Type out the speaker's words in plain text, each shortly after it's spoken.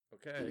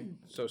Okay,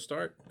 so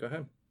start. Go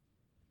ahead.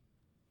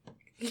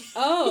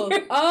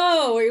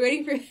 We're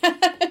waiting for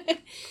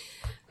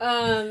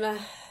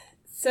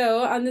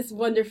So on this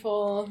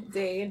wonderful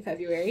day in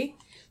February,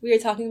 we are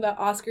talking about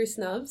Oscar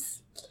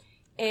snubs.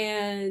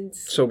 And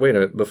so wait a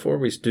minute, before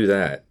we do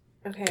that,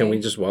 okay. Can we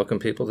just welcome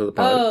people to the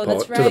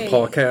that's right. to the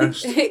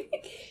Paw-Cast?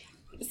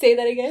 Say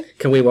that again?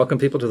 Can we welcome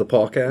people to the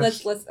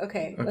Paw-Cast? Let's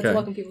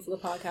welcome people to the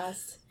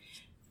podcast.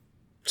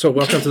 So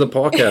welcome to the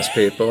Paw-Cast,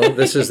 people.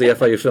 This is the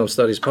FIU Film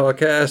Studies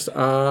podcast.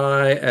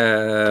 I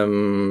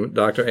am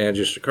Dr.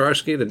 Andrew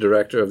Strakarski, the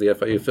director of the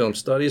FIU Film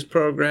Studies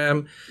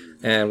program,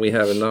 and we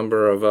have a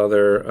number of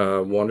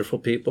other wonderful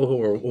people who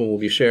will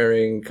be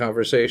sharing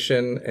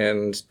conversation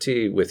and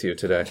tea with you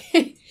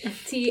today.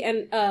 Tea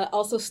and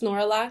also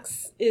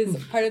Snorlax is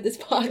part of this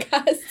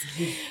podcast.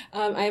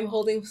 I am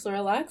holding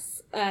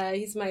Snorlax.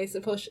 He's my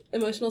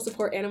emotional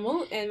support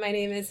animal, and my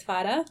name is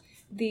Farah,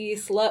 the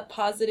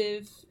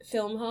slut-positive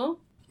film hoe.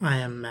 I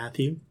am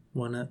Matthew,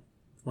 one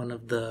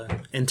of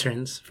the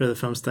interns for the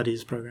Film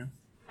Studies program.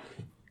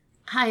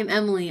 Hi, I'm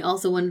Emily,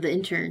 also one of the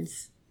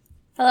interns.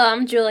 Hello,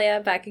 I'm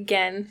Julia, back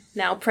again,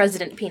 now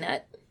President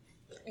Peanut.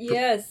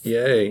 Yes.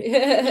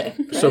 Yay.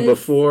 So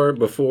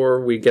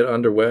before we get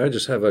underway, I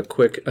just have a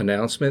quick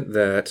announcement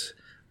that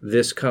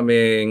this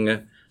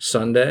coming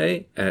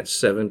Sunday at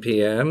 7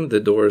 p.m., the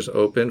doors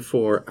open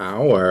for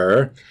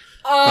our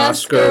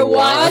Oscar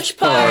Watch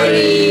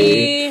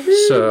Party.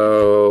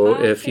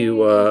 So if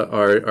you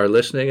are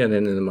listening and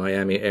in the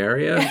Miami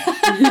area,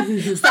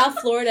 South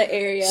Florida,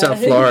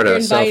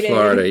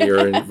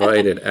 you're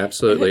invited.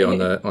 Absolutely on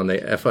the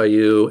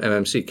FIU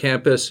MMC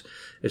campus.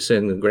 It's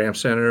in the Graham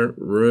Center,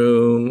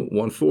 room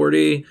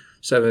 140,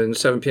 7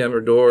 p.m.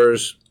 are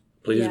doors.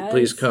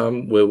 Please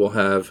come. We will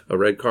have a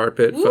red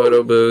carpet,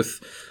 photo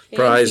booth,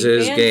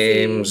 prizes,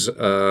 games,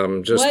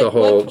 the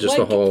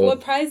whole.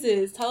 What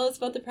prizes? Tell us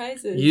about the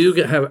prizes.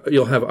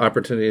 You'll have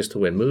opportunities to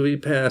win movie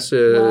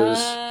passes,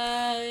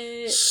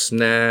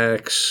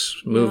 snacks,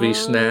 movie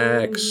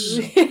snacks,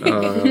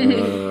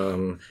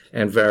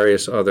 and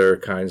various other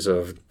kinds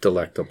of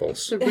delectables.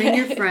 So bring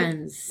your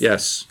friends.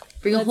 Yes.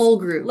 Bring a whole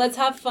group. Let's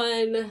have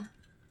fun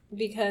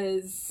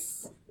because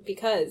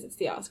it's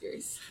the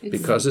Oscars.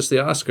 Because it's the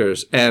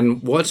Oscars.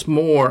 And what's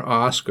more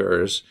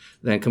Oscars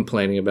than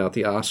complaining about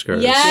the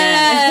Oscars?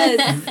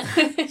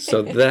 Yes.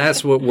 So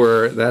that's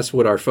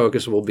what our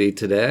focus will be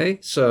today.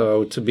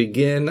 So to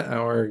begin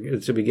our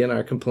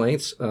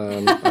complaints,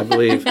 I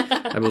believe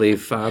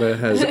Farah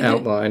has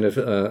outlined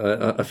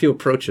a few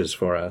approaches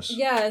for us.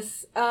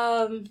 Yes.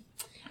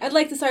 I'd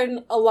like to start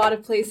in a lot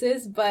of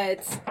places,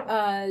 but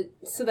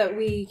so that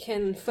we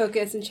can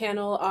focus and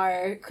channel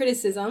our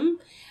criticism.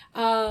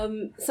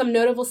 Some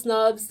notable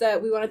snubs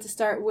that we wanted to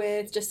start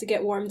with just to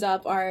get warmed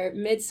up are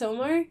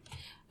Midsommar.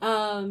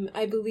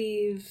 I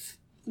believe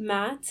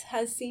Matt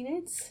has seen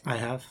it. I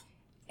have.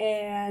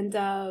 And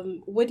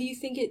what do you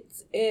think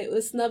it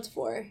was snubbed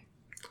for?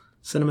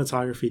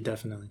 Cinematography,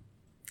 definitely.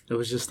 It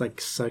was just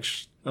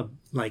such a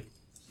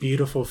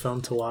beautiful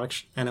film to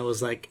watch, and it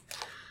was I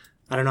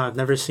don't know, I've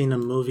never seen a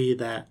movie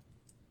that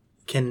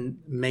can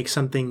make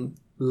something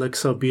look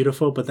so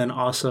beautiful, but then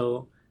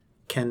also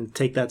can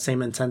take that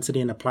same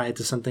intensity and apply it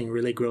to something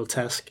really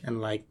grotesque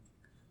and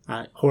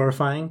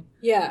horrifying.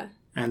 Yeah.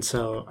 And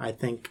so I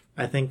think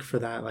for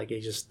that, it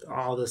just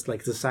all this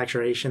the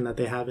saturation that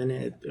they have in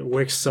it, it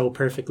works so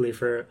perfectly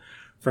for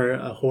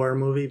a horror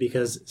movie,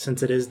 because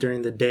since it is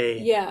during the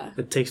day,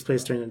 it takes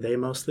place during the day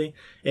mostly.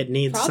 It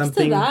needs props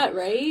something to that,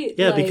 right?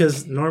 Yeah,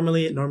 because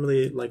normally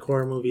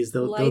horror movies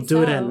they'll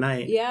do it at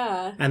night.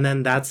 Yeah. And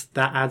then that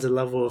adds a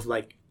level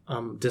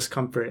of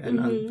discomfort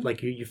and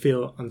you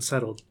feel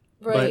unsettled.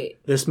 Right.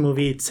 But this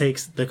movie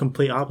takes the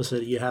complete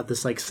opposite. You have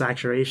this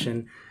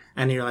saturation,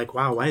 and you're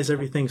wow, why is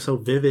everything so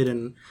vivid,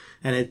 and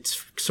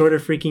it's sort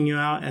of freaking you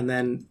out. And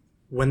then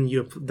when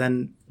you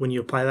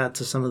apply that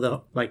to some of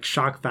the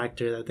shock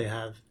factor that they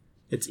have,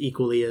 it's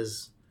equally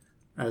as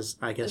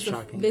I guess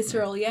shocking.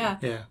 Visceral, yeah.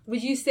 Yeah.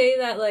 Would you say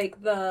that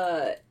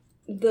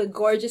the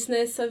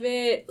gorgeousness of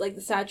it,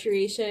 the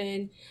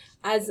saturation,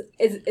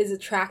 is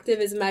attractive,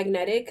 is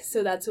magnetic?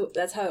 So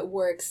that's how it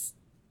works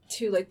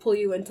to pull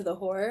you into the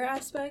horror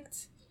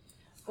aspect?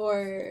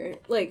 Or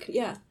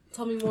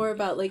tell me more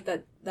about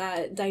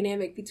that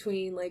dynamic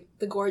between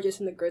the gorgeous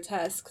and the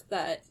grotesque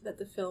that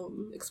the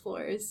film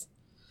explores.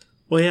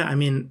 Well, yeah, I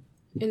mean,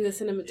 in the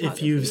cinematography.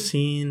 If you've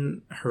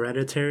seen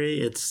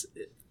Hereditary,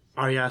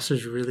 Ari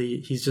Aster's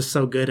he's just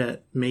so good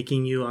at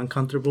making you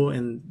uncomfortable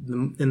in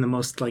the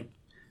most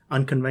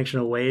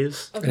unconventional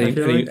ways. Okay.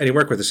 And he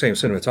worked with the same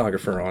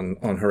cinematographer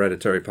on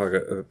Hereditary,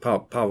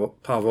 Pavel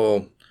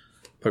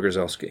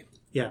Pogorzelski.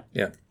 Yeah.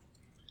 Yeah.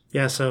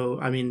 Yeah, so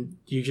I mean,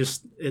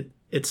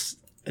 it's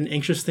an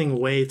interesting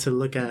way to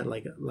look at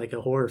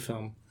a horror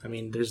film. I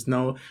mean,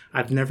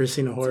 I've never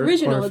seen a horror film.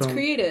 It's original, it's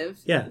creative.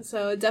 Yeah.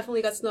 So it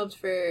definitely got snubbed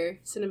for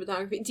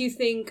cinematography. Do you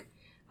think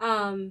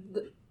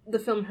the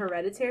film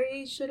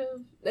Hereditary should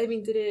have,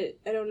 did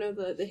it, I don't know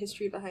the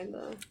history behind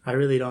I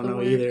really don't know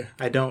work. either.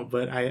 I don't,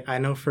 but I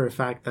know for a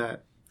fact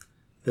that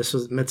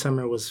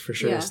Midsummer was for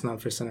sure Yeah. a snub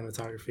for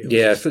cinematography.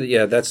 Yeah,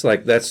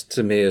 that's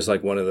to me is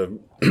like one of the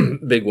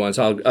big ones.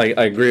 I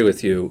agree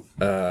with you,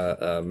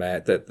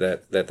 Matt,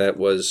 that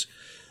was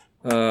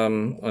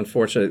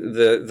unfortunate.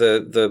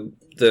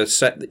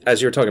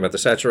 As you're talking about the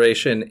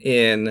saturation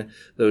in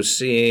those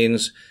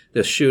scenes,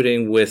 the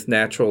shooting with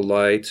natural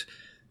light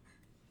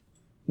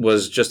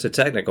was just a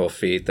technical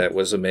feat that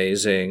was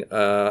amazing.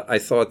 I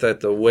thought that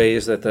the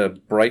ways that the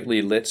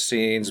brightly lit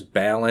scenes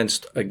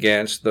balanced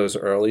against those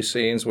early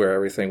scenes where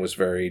everything was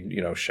very,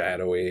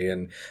 shadowy,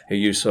 and the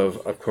use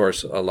of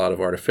course, a lot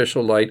of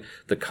artificial light,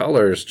 the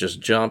colors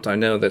just jumped. I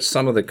know that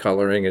some of the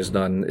coloring is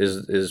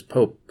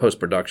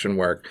post-production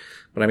work,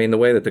 but I mean, the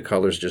way that the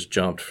colors just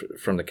jumped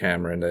from the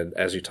camera, and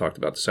as you talked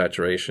about the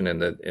saturation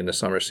in the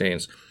summer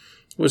scenes,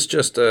 was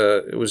just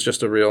a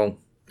real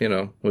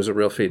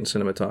feat in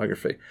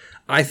cinematography.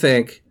 I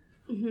think.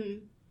 Mm-hmm.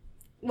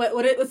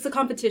 What's the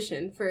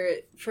competition for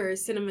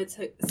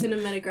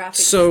cinematographic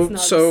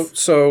snubs?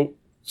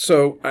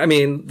 So I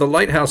mean, The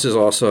Lighthouse is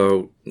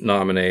also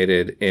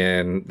nominated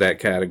in that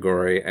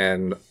category,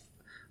 and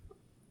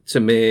to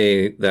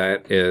me,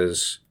 that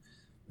is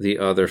the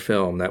other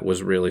film that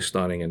was really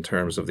stunning in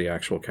terms of the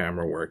actual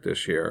camera work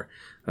this year.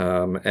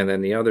 And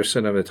then the other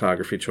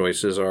cinematography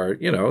choices are,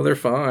 they're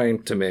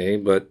fine to me,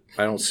 but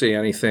I don't see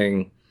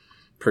anything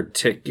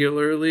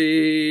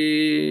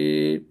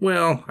particularly,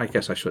 well, I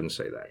guess I shouldn't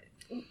say that.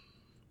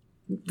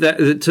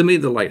 To me,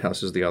 The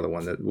Lighthouse is the other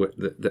one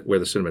where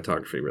the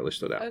cinematography really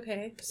stood out.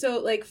 Okay, so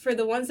like for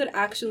the ones that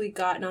actually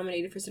got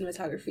nominated for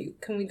cinematography,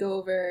 can we go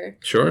over?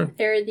 Sure.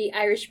 They're The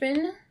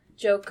Irishman,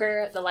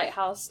 Joker, The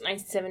Lighthouse,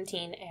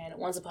 1917, and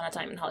Once Upon a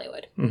Time in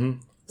Hollywood. Mm-hmm.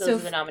 Those are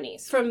the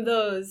nominees. From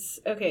those,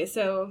 okay,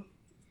 so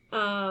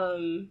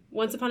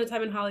Once Upon a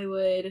Time in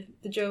Hollywood,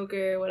 The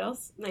Joker, what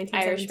else?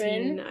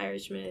 1917,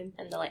 Irishman,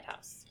 and The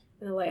Lighthouse.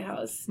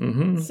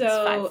 Mm-hmm.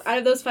 So out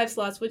of those 5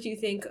 slots, what do you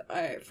think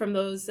are, from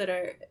those that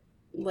are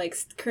like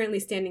currently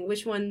standing,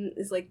 which one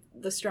is like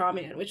the straw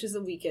man? Which is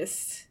the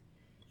weakest?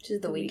 Which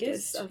is the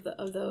weakest of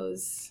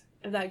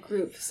that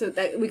group, so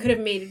that we could have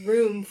made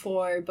room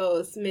for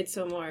both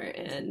Midsommar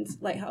and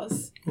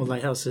Lighthouse. Well,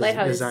 Lighthouse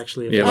is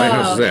actually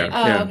Lighthouse is there.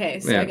 Okay.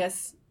 So I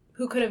guess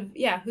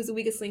who's the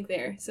weakest link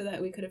there, so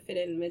that we could have fit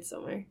in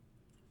Midsommar.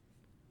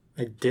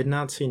 I did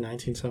not see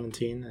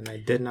 1917, and I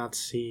did not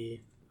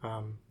see.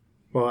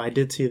 I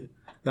did see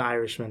The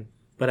Irishman,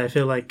 but I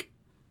feel like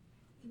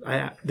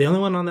the only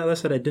one on that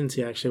list that I didn't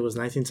see actually was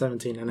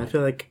 1917, and I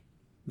feel like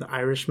The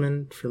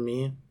Irishman for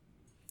me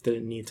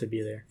didn't need to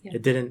be there. Yeah.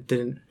 It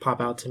didn't pop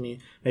out to me.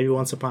 Maybe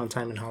Once Upon a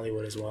Time in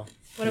Hollywood as well.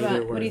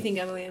 What do you think,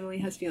 Emily? Emily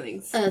has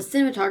feelings.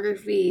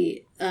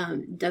 Cinematography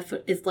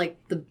is like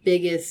the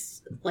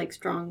biggest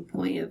strong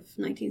point of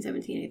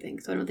 1917, I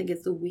think. So I don't think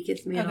it's the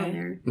weakest man on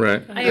there.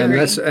 Right. I agree.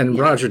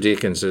 Roger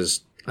Deakins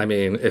is, I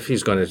mean, if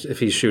he's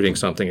shooting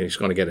something, he's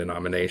going to get a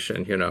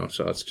nomination,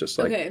 So it's just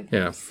like,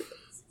 yeah.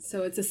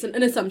 So it's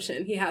an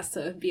assumption he has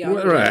to be on.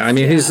 Right. I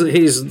mean,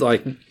 he's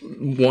like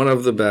one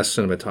of the best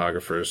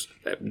cinematographers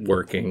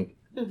working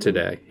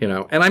today,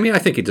 And I mean, I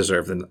think he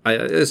deserved it.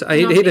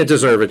 He didn't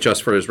deserve it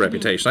just for his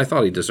reputation. I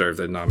thought he deserved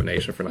the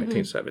nomination for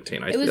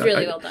 1917. It was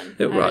really well done.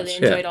 I really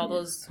enjoyed all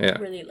those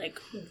really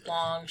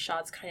long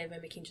shots, kind of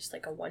mimicking just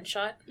like a one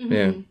shot. Mm-hmm.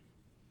 Yeah.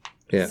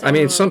 Yeah, so, I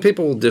mean, some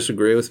people will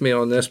disagree with me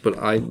on this,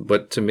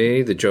 but to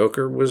me, the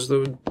Joker was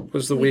the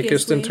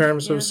weakest in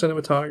terms of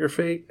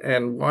cinematography.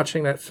 And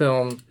watching that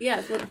film,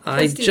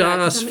 I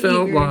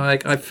felt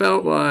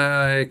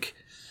like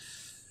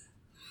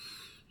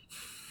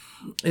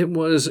it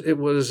was a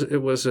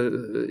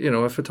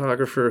a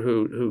photographer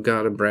who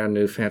got a brand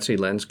new fancy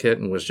lens kit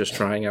and was just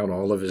trying out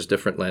all of his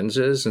different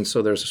lenses, and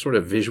so there's a sort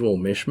of visual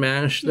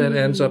mishmash that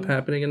ends up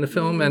happening in the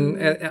film. And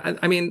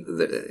I mean,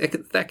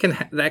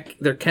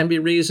 there can be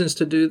reasons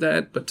to do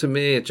that, but to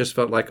me it just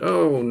felt like,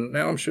 oh,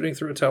 now I'm shooting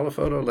through a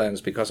telephoto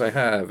lens because I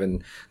have,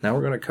 and now we're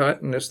going to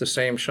cut and it's the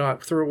same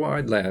shot through a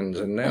wide lens,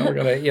 and now we're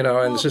going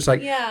to and it's just like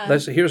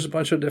here's a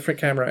bunch of different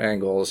camera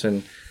angles,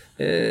 and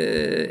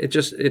it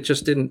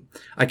just didn't.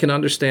 I can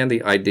understand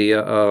the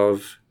idea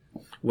of,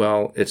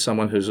 well, it's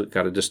someone who's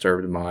got a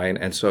disturbed mind,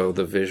 and so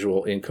the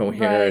visual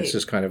incoherence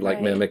is kind of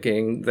like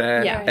mimicking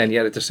that, and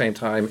yet at the same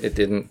time,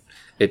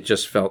 it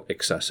just felt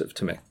excessive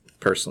to me,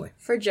 personally.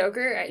 For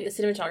Joker, the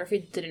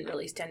cinematography didn't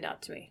really stand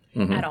out to me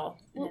at all,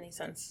 in any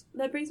sense.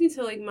 That brings me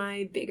to,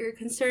 my bigger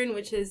concern,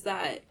 which is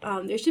that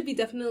there should be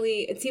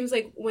definitely, it seems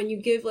like when you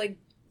give,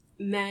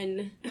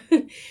 men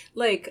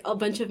a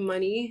bunch of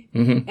money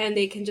and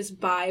they can just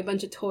buy a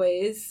bunch of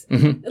toys,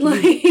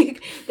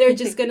 they're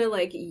just gonna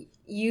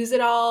use it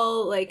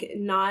all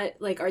not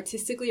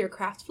artistically or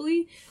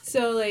craftfully.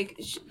 So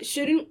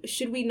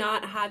should we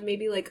not have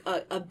maybe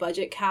a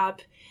budget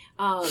cap,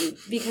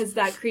 because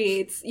that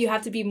creates, you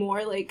have to be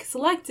more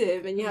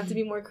selective and you have to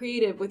be more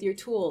creative with your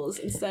tools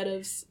instead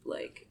of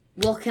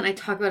well, can I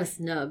talk about a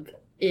snub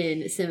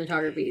in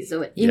cinematography?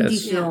 So an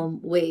indie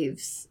film,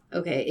 Waves.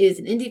 Okay, is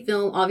an indie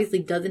film, obviously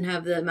doesn't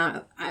have the amount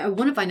of... I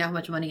want to find out how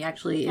much money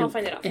actually I'll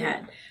find it out. It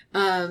had.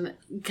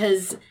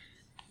 Because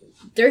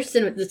the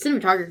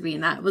cinematography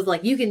in that was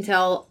you can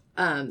tell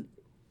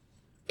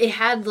it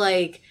had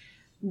like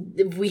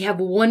we have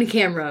one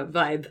camera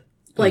vibe.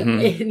 Like,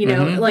 you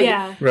know,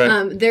 like,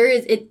 there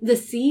is, the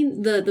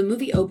scene, the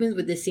movie opens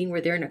with this scene where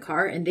they're in a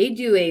car and they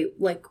do a,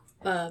 like,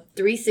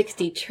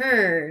 360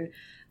 turn,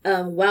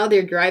 while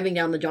they're driving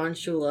down the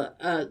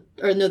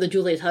the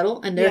Julia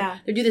Tuttle, and they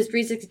do this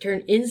 360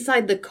 turn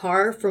inside the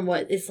car from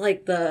what is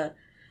like the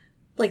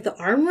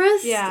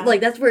armrest. Yeah. Like,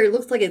 that's where it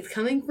looks like it's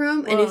coming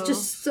from. Whoa. And it's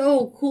just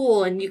so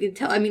cool. And you can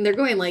tell, I mean, they're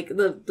going like,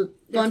 the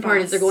fun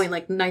part is they're going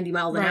like 90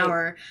 miles an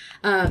hour.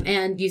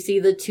 And you see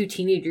the two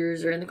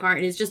teenagers are in the car.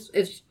 And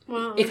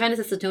it kind of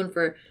sets the tone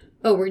for,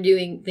 oh, we're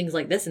doing things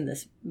like this in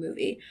this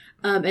movie.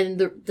 And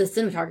the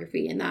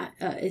cinematography in that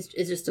is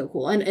just so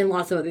cool. And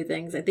lots of other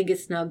things. I think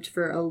it's snubbed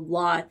for a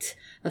lot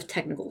of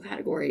technical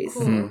categories.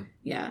 Cool. Mm-hmm.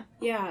 Yeah.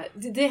 Yeah.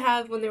 Did they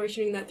have, when they were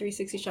shooting that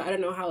 360 shot, I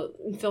don't know how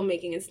in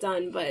filmmaking it's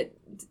done, but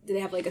did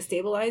they have like a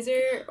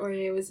stabilizer, or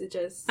was it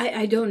just...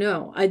 I don't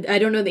know. I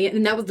don't know.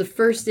 And that was the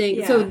first thing.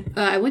 Yeah. So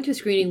I went to a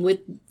screening with,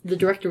 the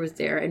director was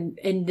there, and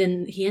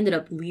then he ended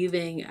up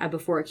leaving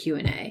before a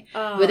Q&A.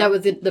 But that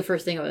was the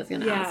first thing I was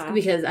going to ask,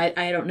 because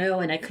I don't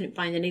know, and I couldn't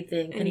find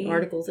any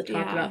articles that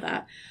talked about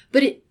that.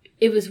 But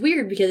it was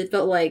weird because it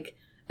felt like,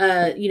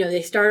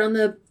 they start on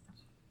the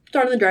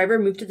driver,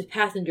 move to the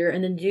passenger,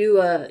 and then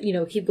do,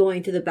 keep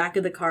going to the back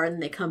of the car, and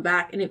then they come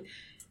back. And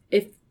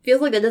it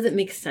feels like that doesn't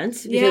make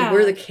sense, because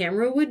where the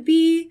camera would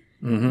be,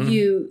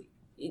 you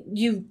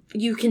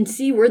can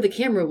see where the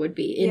camera would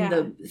be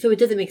so it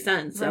doesn't make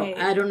sense. So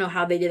I don't know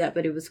how they did that,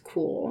 but it was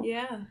cool.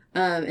 Yeah.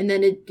 And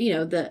then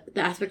the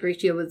aspect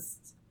ratio was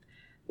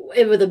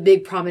a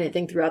big prominent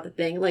thing throughout the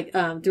thing. Like,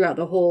 throughout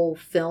the whole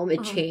film,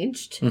 it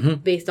changed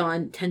based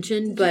on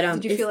tension.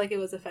 Did you feel like it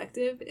was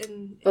effective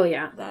in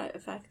that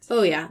effect?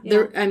 Oh, yeah.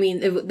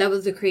 That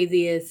was the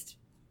craziest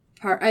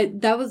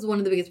part. That was one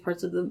of the biggest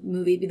parts of the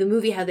movie. The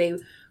movie has a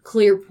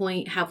clear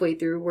point halfway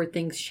through where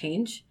things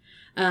change.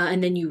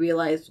 And then you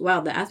realize,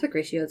 wow, the aspect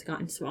ratio has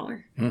gotten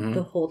smaller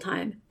the whole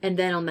time. And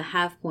then on the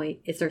half point,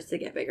 it starts to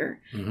get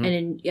bigger. And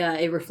then,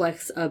 it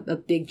reflects a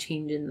big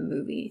change in the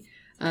movie.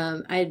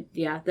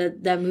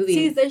 That movie.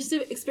 See, there's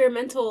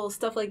experimental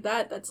stuff like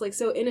that that's like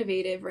so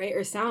innovative, right?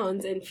 Or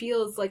sounds and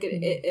feels like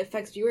it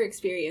affects your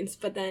experience,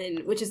 but then,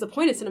 which is the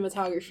point of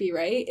cinematography,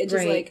 right? It's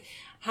just like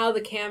how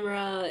the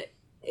camera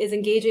is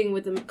engaging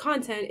with the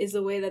content is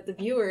the way that the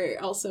viewer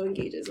also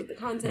engages with the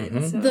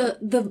content. So.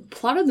 The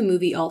plot of the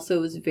movie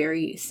also is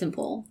very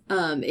simple.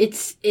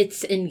 It's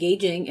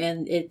engaging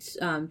and it's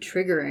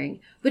triggering,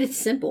 but it's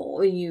simple.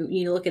 When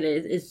you look at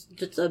it,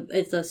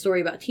 it's a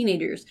story about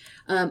teenagers.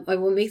 And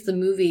what makes the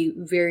movie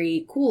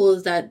very cool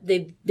is that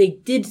they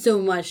did so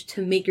much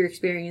to make your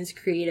experience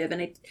creative. And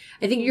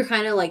I think you're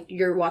kind of like,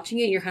 you're watching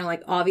it, and you're kind of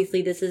like,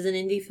 obviously this is an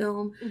indie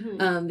film,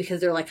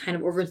 because they're like kind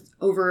of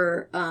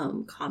over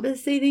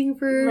compensating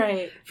for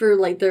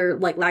like their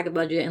like lack of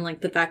budget, and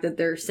like the fact that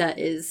their set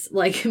is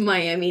like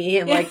Miami,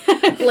 and like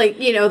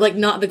like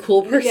not the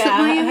cool parts of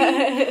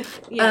Miami.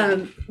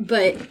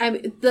 But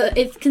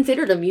it's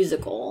considered a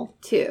musical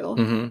too,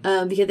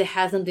 because it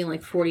has something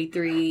like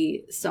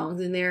 43 songs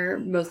in there.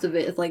 Most of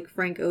it is like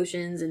Frank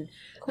Ocean's, and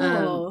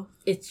cool.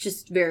 It's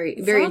just very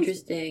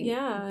interesting.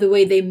 Yeah, the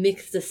way they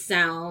mix the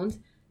sound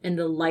and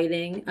the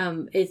lighting,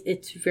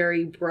 it's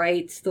very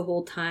bright the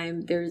whole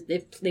time.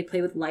 They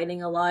play with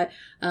lighting a lot.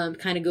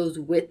 Kind of goes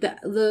with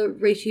the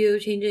ratio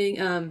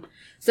changing.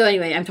 So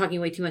anyway, I'm talking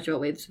way too much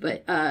about waves,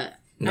 but not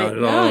at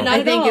all. No, not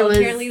at all.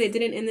 Apparently, they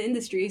didn't in the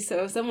industry,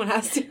 so someone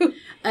has to.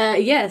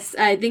 Yes,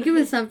 I think it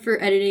was some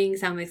for editing,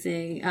 sound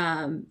mixing,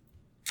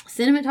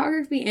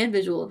 cinematography, and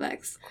visual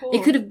effects. Cool.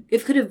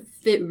 It could have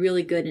fit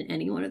really good in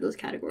any one of those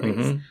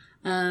categories.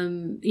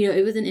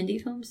 It was an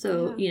indie film,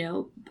 so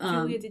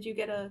Julia, did you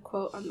get a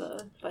quote on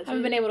the budget? I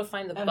haven't been able to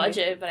find the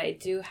budget, but I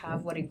do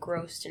have what it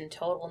grossed in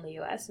total in the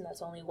U.S., and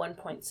that's only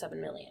 $1.7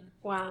 million.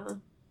 Wow.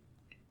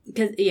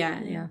 Because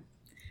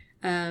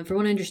from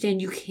what I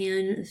understand, you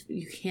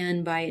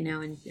can buy it now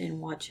and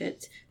watch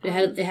it, but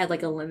it had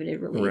like a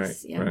limited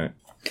release. Right.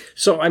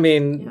 So I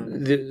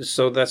mean,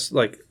 so that's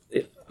like,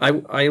 I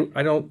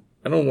don't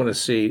want to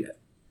see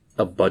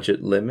a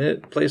budget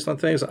limit placed on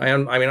things. I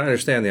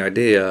understand the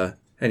idea.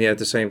 And yet at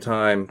the same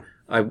time,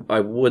 I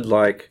would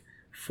like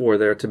for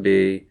there to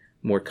be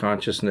more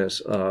consciousness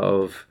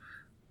of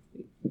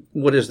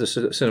what is the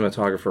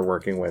cinematographer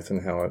working with,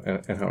 and how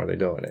are they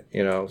doing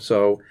it,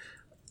 So,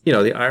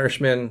 The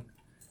Irishman,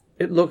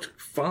 it looked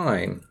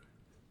fine.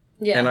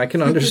 Yeah. And I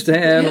can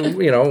understand,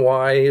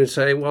 why you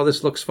say, well,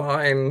 this looks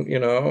fine,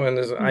 and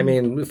this, I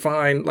mean,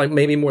 fine, like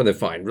maybe more than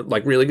fine,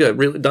 like really good,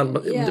 really done,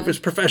 but it was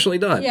professionally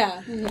done.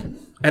 Yeah.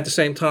 At the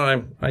same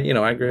time, I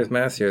agree with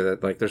Matthew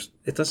that like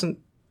it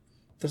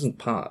doesn't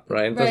pop,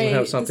 right? It doesn't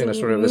have something that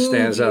sort of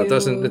stands out.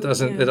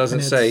 It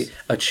doesn't say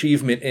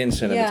achievement in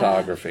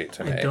cinematography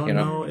to me. I don't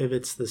know if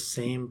it's the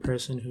same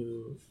person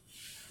who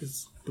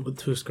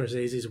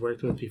Scorsese's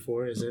worked with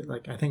before. Is it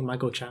like, I think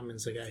Michael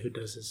Chapman's the guy who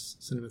does his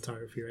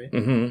cinematography, right?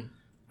 Mm-hmm.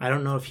 I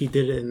don't know if he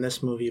did it in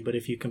this movie, but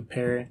if you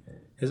compare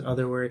his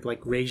other work,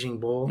 like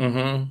Raging Bull,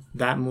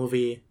 that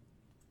movie,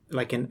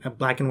 like a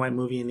black and white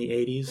movie in the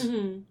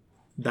 80s,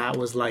 that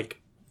was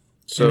like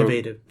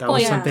innovative. That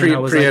was something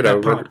that was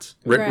Prieto, like popped.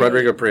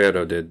 Rodrigo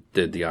Prieto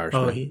did The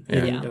Irishman.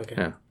 Oh, okay.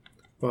 Yeah.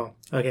 Well,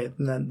 okay.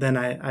 Then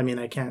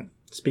I can't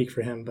speak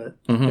for him, but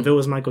if it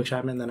was Michael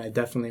Chapman, then I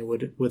definitely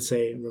would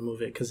say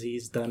remove it because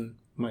he's done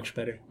much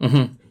better.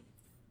 Mm-hmm.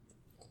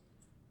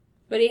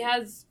 But he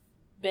has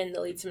been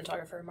the lead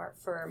cinematographer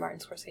for Martin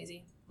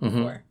Scorsese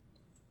before.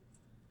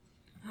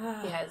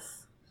 He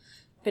has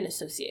been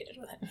associated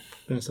with him.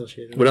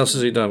 What else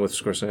has he done with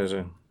Scorsese?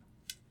 Let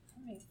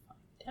me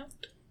find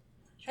out.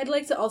 I'd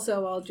like to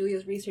also, while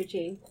Julia's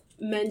researching,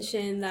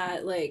 mention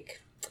that,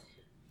 like,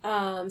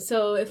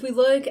 so if we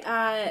look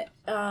at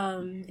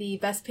the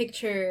Best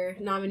Picture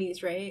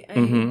nominees, right?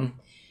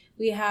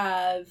 We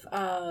have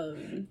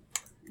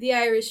The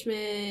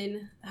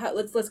Irishman.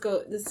 Let's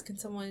go. Can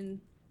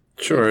someone?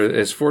 Sure,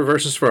 it's Ford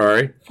versus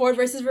Ferrari. Ford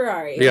versus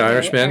Ferrari. The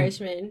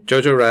Irishman.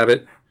 Jojo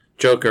Rabbit.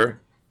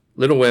 Joker.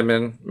 Little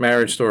Women.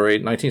 Marriage Story.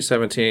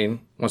 1917.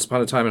 Once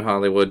Upon a Time in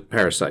Hollywood.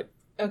 Parasite.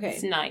 Okay.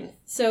 It's 9.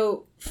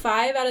 So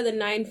 5 out of the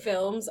 9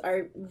 films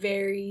are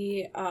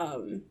very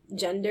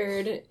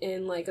gendered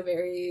in like a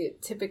very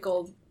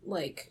typical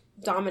like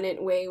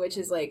dominant way, which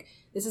is like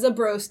this is a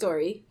bro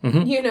story,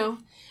 you know.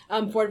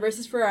 Ford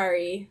versus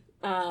Ferrari,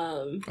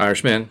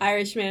 Irishman,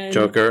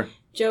 Joker,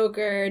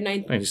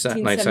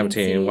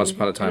 1917, Once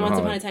Upon a Time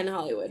in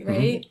Hollywood,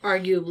 right?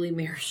 Arguably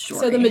Marriage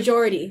Story. So the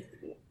majority,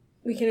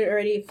 we can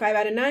already 5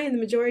 out of 9. The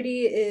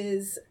majority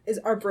is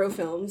our bro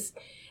films,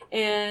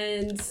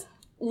 and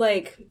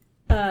like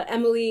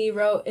Emily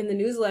wrote in the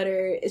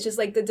newsletter, it's just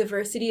like the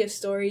diversity of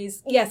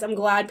stories. Yes, I'm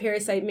glad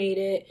Parasite made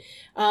it,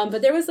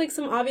 but there was like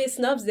some obvious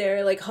snubs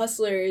there. Like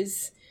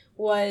Hustlers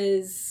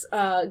was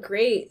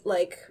great,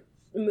 like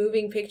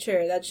moving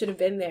picture that should have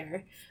been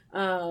there.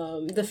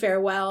 The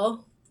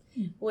Farewell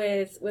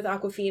with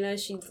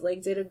Awkwafina, she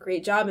like did a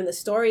great job, and the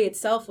story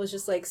itself was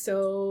just like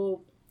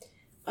so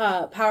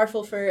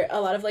powerful for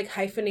a lot of like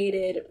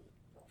hyphenated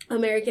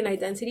American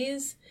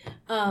identities.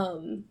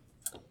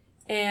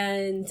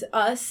 And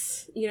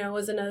Us, you know,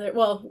 was another,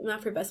 well,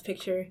 not for Best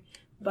Picture,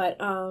 but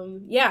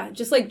yeah,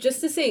 just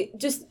to say,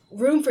 just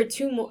room for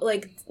 2 more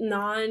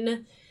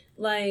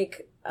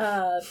like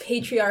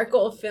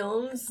patriarchal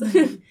films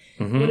would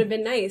have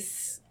been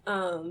nice.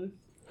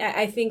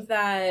 I think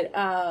that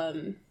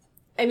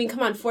I mean,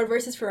 come on, Ford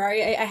versus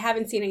Ferrari. I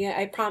haven't seen it yet.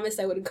 I promised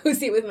I would go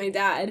see it with my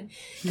dad.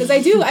 Because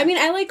I do. I mean,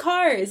 I like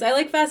cars. I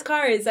like fast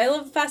cars. I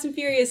love Fast and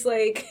Furious,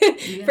 like,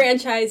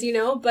 franchise, you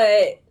know?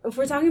 But if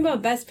we're talking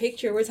about Best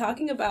Picture, we're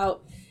talking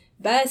about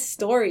Best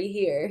Story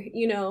here,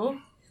 you know?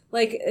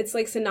 Like, it's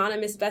like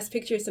synonymous, Best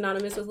Picture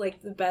synonymous with,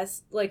 like, the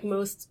best, like,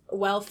 most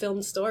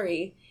well-filmed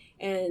story.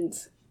 And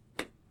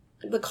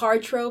the car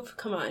trope,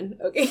 come on,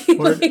 okay?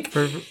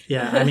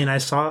 I mean, I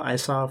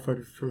saw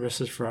Ford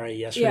versus Ferrari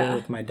yesterday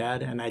with my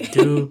dad, and I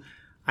do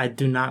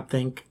not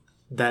think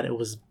that it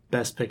was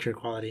Best Picture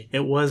quality.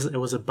 It was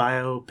a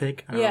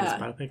biopic. I don't know if it's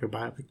biopic or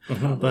biopic,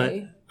 but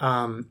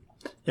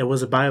it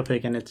was a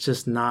biopic, and it's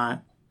just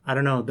not. I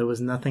don't know. There was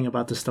nothing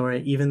about the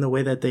story, even the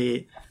way that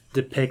they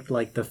depict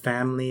like the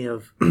family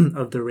of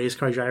the race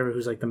car driver,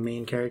 who's like the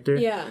main character.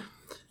 Yeah.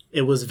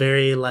 It was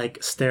very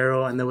like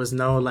sterile, and there was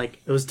no like,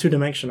 it was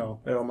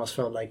 2-dimensional. It almost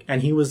felt like,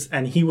 and he was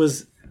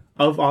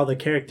of all the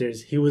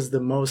characters, he was the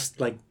most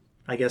like,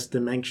 I guess,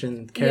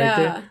 dimensioned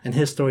character, and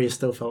his story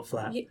still felt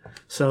flat. Yeah.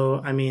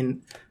 So I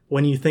mean,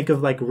 when you think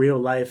of like real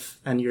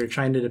life and you're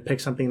trying to depict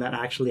something that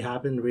actually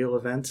happened, real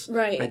events,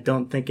 right? I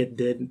don't think it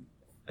did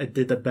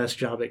the best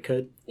job it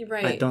could.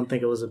 Right. I don't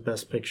think it was a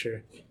Best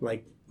Picture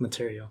like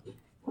material.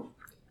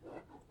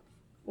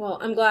 Well,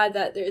 I'm glad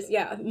that there's,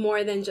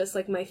 more than just,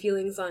 like, my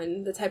feelings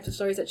on the types of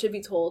stories that should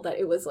be told, that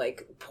it was,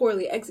 like,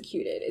 poorly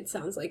executed. It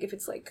sounds like if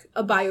it's, like,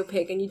 a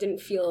biopic and you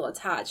didn't feel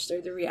attached or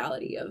the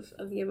reality of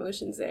the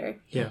emotions there.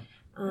 Yeah.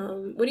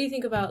 What do you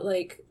think about,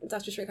 like,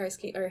 Dr.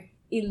 Strikarski, or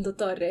Il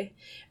Dottore?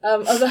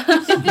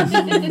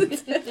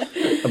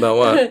 About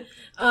what?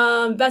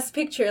 Best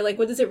Picture, like,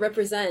 what does it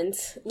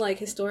represent, like,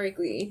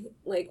 historically?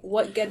 Like,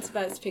 what gets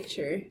Best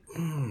Picture?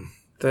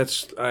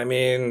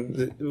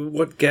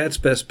 What gets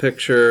Best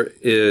Picture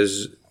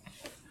is,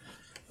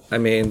 I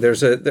mean,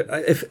 there's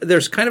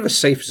kind of a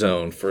safe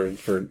zone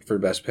for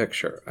Best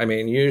Picture. I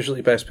mean,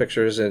 usually Best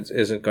Picture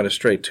isn't going to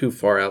stray too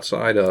far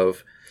outside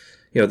of,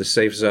 you know, the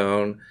safe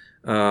zone.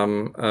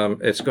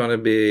 It's going to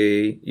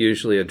be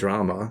usually a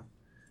drama,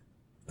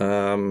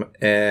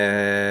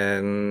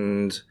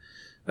 and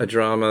a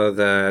drama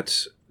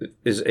that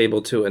is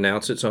able to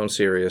announce its own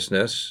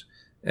seriousness,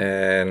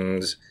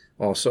 and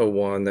also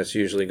one that's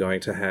usually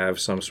going to have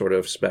some sort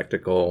of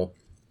spectacle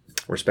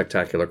or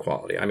spectacular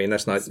quality. I mean,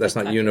 that's not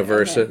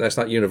universal. Okay. That's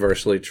not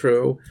universally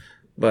true,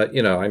 but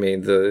you know, I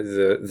mean,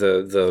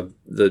 the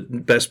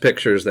best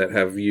pictures that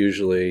have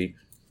usually,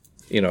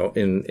 you know,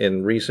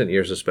 in recent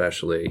years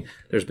especially,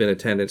 there's been a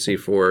tendency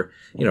for,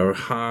 you know,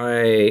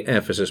 high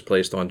emphasis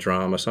placed on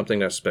drama, something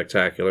that's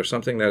spectacular,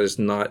 something that is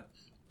not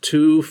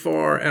too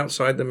far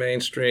outside the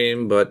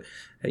mainstream, but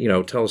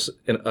tells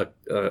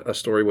a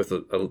story with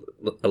a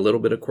little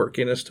bit of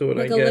quirkiness to it.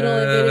 Like I guess a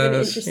little bit of an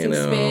interesting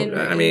spin.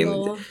 Or I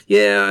angle. mean,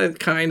 yeah,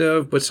 kind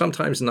of, but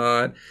sometimes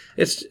not.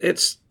 It's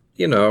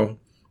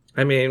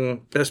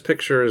Best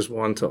Picture is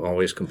one to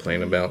always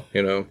complain about.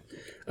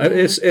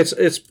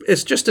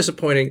 It's just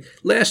disappointing.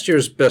 Last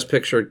year's Best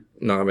Picture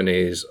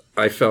nominees,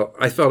 I felt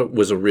it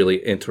was a really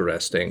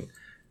interesting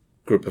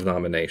group of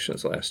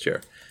nominations last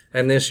year,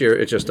 and this year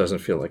it just doesn't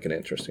feel like an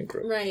interesting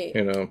group. Right.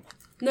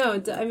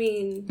 No, I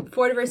mean,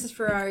 Ford versus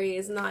Ferrari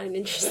is not an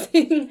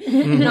interesting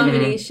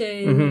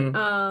nomination.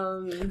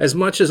 As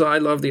much as I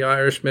love The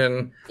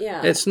Irishman,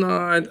 it's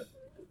not.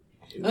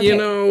 Okay.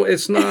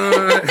 It's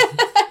not.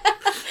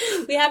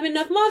 We have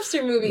enough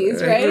mobster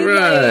movies, right?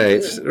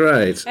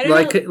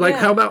 Right. Like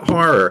how about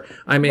horror?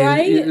 I mean,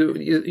 right?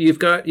 you've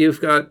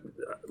got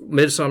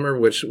Midsummer,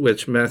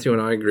 which Matthew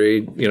and I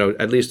agreed,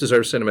 at least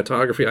deserves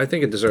cinematography. I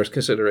think it deserves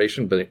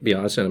consideration, but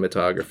beyond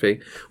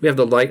cinematography, we have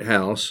The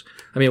Lighthouse.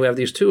 I mean, we have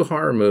these two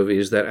horror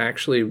movies that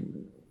actually,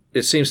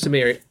 it seems to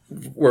me,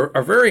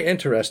 are very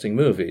interesting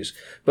movies.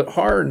 But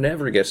horror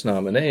never gets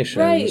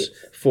nominations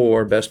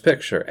for Best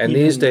Picture, and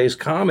these days,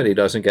 comedy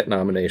doesn't get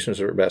nominations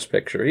for Best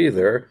Picture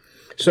either.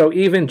 So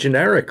even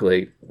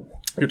generically,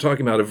 you're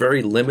talking about a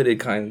very limited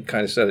kind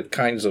of set of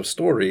kinds of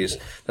stories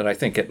that I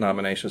think get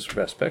nominations for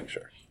Best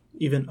Picture.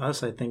 Even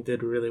Us, I think,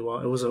 did really well.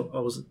 It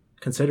was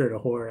considered a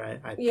horror,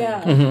 I think,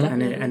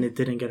 and it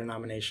didn't get a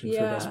nomination for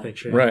Best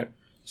Picture. Right.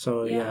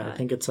 So I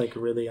think it's like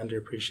really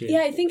underappreciated.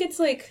 Yeah, I think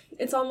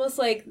it's almost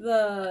like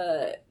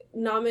the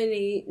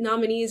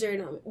nominees or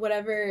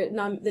whatever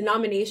the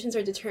nominations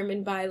are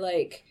determined by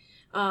like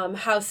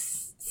how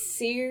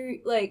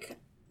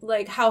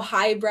like how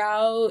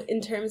highbrow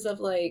in terms of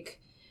like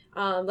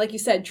you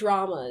said,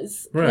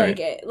 dramas.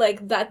 Right.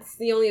 Like that's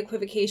the only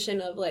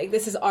equivocation of like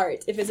this is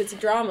art if it's a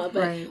drama,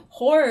 but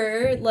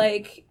horror,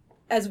 like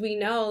as we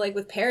know, like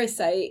with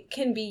Parasite,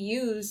 can be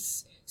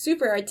used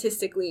super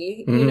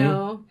artistically,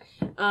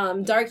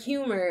 dark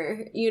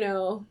humor,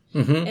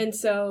 and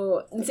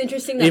so it's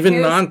interesting that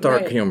even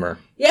non-dark humor.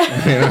 Yeah.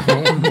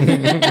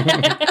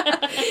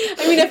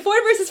 I mean, if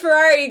Ford versus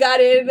Ferrari got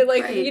in,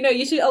 like,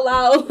 you should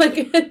allow,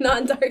 like,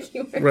 non-dark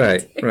humor.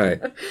 Right.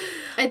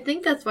 I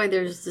think that's why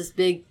there's this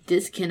big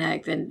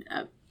disconnect, and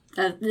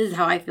this is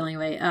how I feel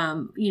anyway,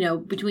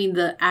 between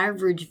the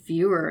average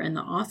viewer and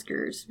the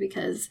Oscars,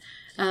 because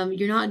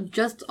you're not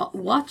just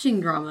watching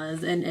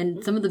dramas,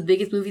 and some of the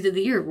biggest movies of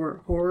the year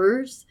were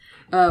horrors,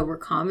 were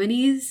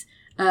comedies,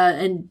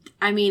 and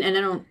I mean,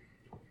 and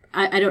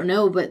I don't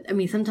know, but I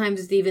mean,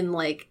 sometimes it's even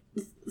like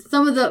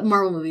some of the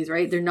Marvel movies,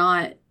 right? They're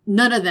not.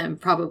 None of them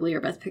probably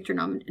are Best Picture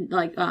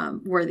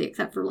worthy,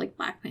 except for like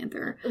Black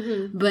Panther.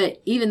 Mm-hmm.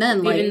 But even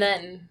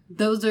then,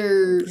 those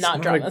are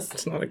not dramas.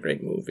 It's not a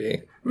great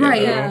movie,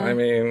 right? Yeah. I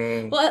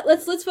mean, well,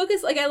 let's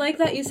focus. Like, I like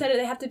that you said it.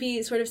 They have to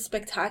be sort of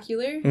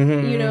spectacular,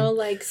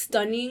 like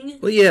stunning.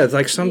 Well, yeah,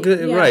 like some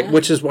good, right?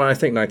 Which is why I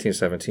think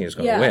 1917 is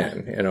going to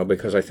win.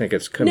 Because I think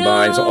it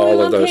combines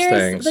all of those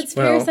things. But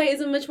Parasite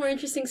is a much more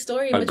interesting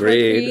story, much more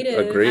agreed. creative.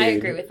 I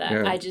agree with that.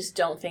 Yeah. I just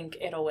don't think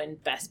it'll win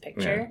Best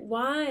Picture. Yeah.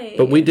 Why?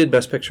 But we did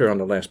Best Picture on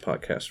the last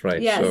podcast,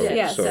 right?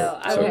 Yes. So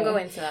I won't go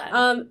into that.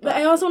 But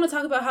I also want to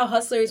talk about how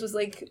Hustlers was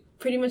like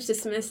pretty much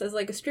dismissed as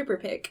like a stripper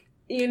pick.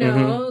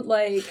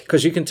 Like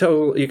because you can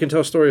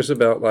tell stories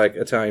about like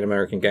Italian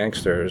American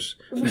gangsters,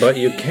 but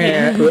you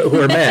can't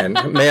who are men,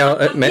 who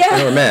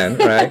are men,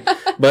 right?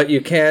 But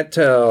you can't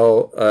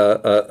tell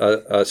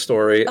a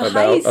story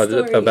about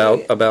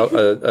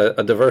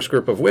a diverse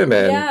group of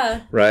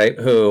women, right?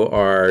 Who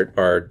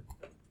are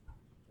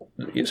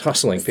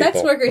hustling people,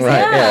 sex workers, right?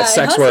 Yeah,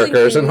 sex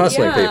workers and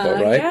hustling people,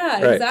 right?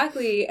 Yeah, right.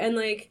 Exactly, and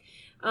like.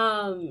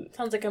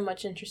 Sounds like a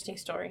much interesting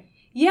story.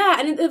 Yeah,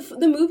 and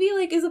the movie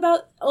like is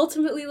about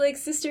ultimately like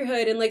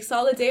sisterhood and like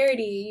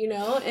solidarity,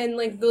 and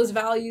like those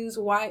values.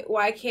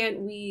 Why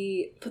can't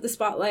we put the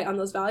spotlight on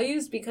those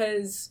values?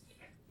 Because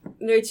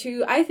they're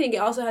too. I think it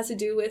also has to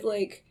do with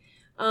like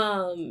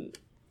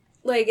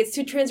it's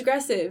too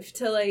transgressive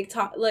to like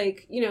talk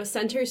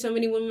center so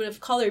many women of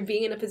color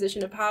being in a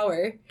position of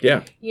power.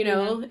 Yeah,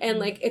 and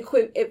like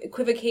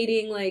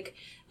equivocating like.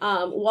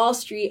 Wall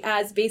Street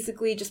as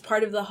basically just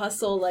part of the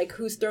hustle, like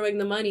who's throwing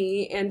the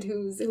money and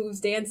who's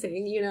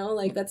dancing,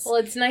 like that's... Well,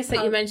 it's nice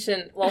that you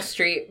mentioned Wall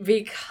Street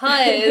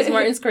because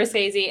Martin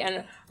Scorsese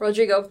and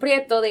Rodrigo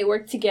Prieto, they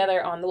worked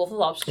together on The Wolf of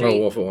Wall Street. Oh,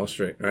 Wolf of Wall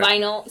Street, right.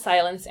 Vinyl,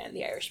 Silence, and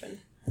The Irishman.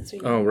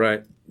 Oh,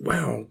 right.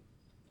 Wow.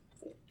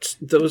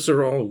 Those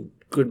are all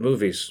good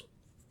movies.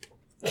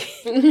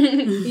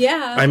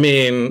 Yeah. I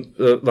mean,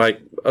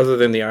 like, other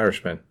than The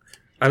Irishman.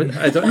 I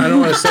don't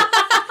want to say...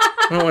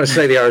 I don't want to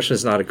say The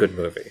Irishman's not a good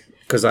movie,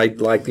 because I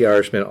like The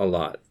Irishman a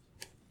lot.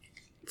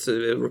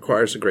 It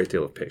requires a great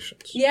deal of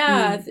patience.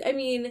 Yeah, I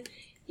mean,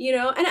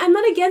 and I'm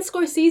not against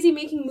Scorsese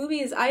making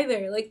movies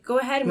either. Like, go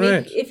ahead and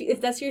make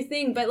if that's your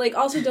thing, but like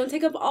also don't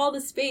take up all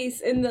the space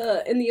in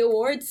the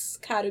awards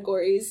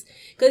categories,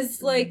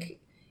 because like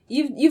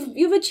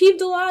you've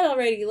achieved a lot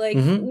already. Like,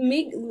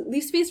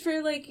 leave space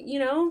for like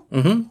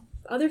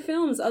other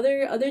films,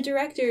 other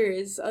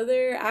directors,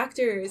 other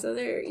actors,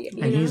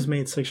 and he's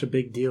made such a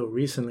big deal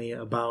recently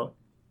about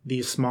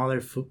these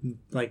smaller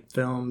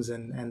films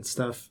and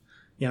stuff,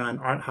 and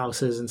art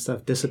houses and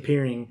stuff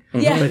disappearing.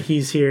 Yeah. But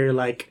he's here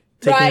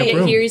taking up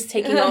room. Here he's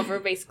taking over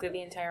basically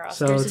the entire Oscars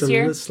so it's this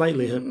year.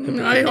 Slightly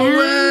hypocritical.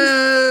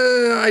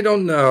 I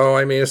don't know.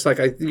 I mean, it's like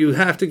you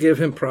have to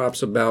give him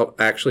props about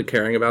actually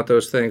caring about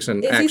those things.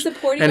 And is he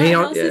supporting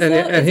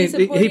and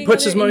he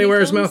puts his money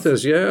where his mouth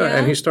is. Yeah,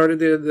 and he started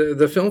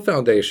the Film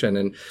Foundation,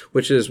 and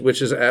which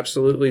is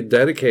absolutely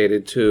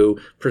dedicated to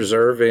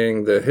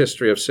preserving the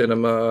history of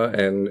cinema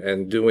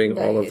and doing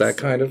all of that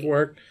kind of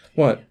work.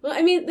 What? Well,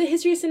 I mean, the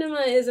history of cinema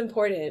is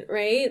important,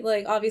 right?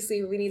 Like,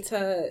 obviously, we need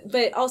to...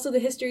 But also, the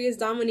history is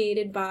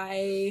dominated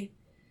by,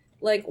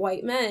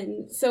 white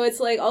men. So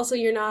it's, also,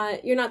 you're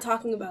not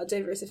talking about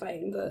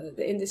diversifying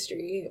the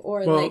industry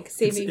or,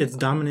 saving... It's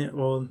dominant...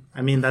 Well,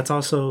 I mean, that's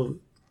also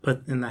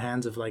put in the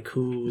hands of,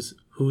 who's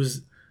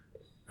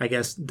I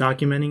guess,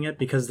 documenting it,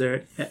 because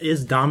there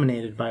is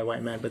dominated by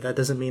white men, but that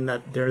doesn't mean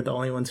that they're the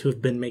only ones who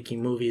have been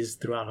making movies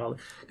throughout all,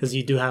 because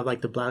you do have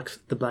the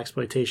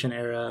blaxploitation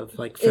era of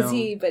film. Is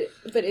he? But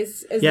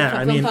is the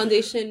Film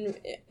Foundation?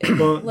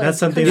 Well, that's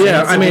something.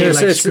 I mean,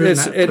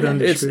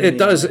 it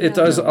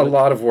does a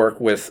lot of work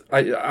with.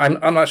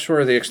 I'm not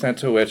sure the extent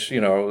to which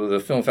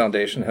the Film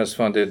Foundation has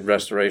funded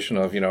restoration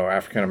of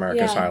African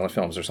American silent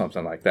films or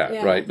something like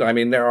that, right? I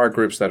mean, there are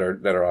groups that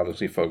are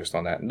obviously focused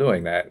on that and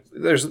doing that.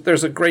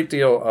 There's a great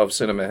deal of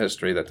cinema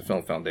history that the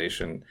Film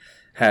Foundation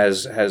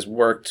has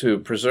worked to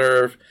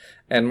preserve,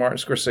 and Martin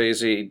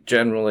Scorsese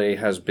generally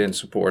has been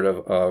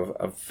supportive of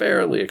a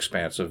fairly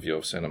expansive view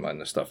of cinema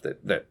and the stuff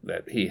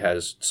that he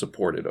has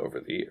supported over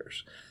the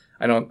years.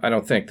 I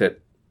don't think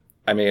that,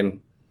 I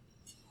mean,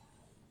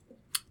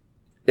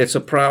 it's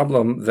a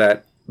problem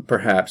that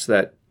perhaps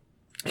that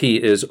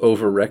he is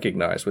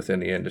over-recognized within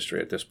the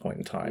industry at this point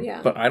in time. Yeah.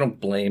 But I don't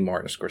blame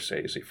Martin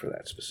Scorsese for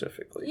that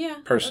specifically. Yeah.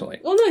 Personally.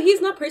 Well, no, he's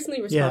not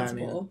personally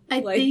responsible.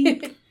 I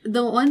think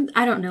the one...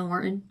 I don't know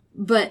Martin,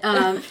 but,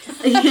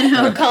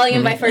 We're calling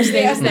him by first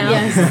names now.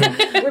 Yes.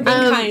 We're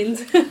being kind.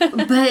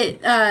 But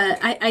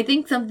I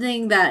think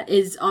something that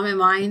is on my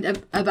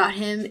mind about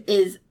him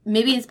is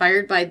maybe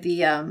inspired by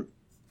the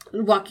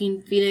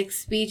Joaquin Phoenix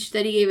speech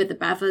that he gave at the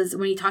BAFTAs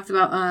when he talked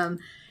about...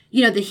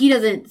 that he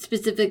doesn't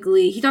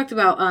specifically... He talked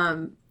about,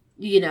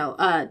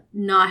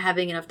 not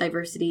having enough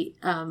diversity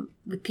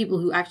with people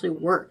who actually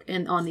work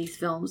on these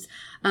films,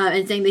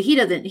 and saying that he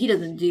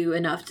doesn't do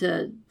enough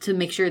to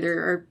make sure there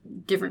are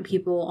different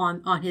people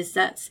on his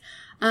sets.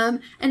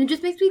 And it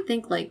just makes me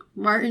think,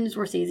 Martin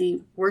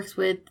Scorsese works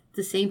with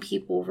the same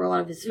people for a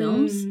lot of his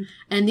films.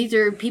 And these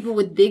are people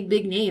with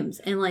big names.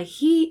 And,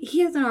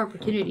 he has an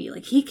opportunity.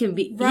 He can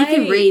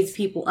raise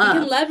people up. He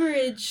can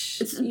leverage,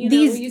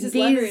 these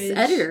leverage.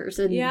 editors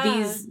and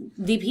these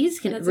DPs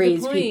can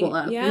raise people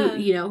up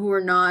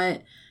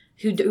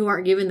who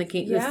aren't given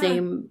the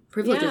same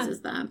privileges as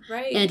them.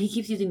 Right. And he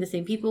keeps using the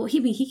same people. He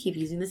keeps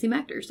using the same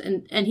actors.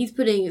 And he's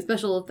putting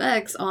special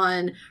effects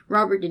on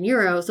Robert De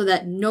Niro so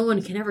that no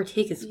one can ever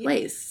take his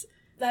place.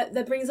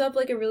 That brings up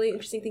a really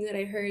interesting thing that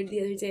I heard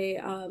the other day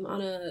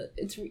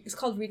it's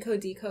called Recode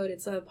Decode.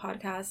 It's a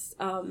podcast.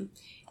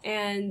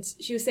 And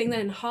she was saying that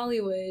in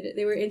Hollywood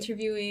they were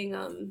interviewing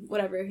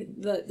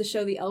the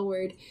show The L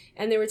Word,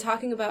 and they were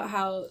talking about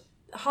how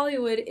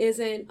Hollywood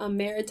isn't a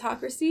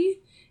meritocracy.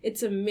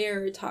 It's a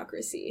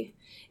meritocracy.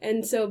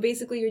 And so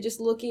basically you're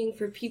just looking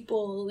for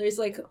people. There's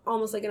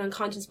almost an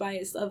unconscious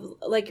bias of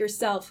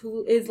yourself,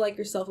 who is like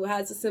yourself, who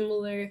has a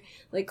similar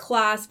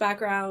class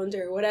background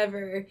or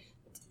whatever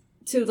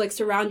to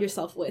surround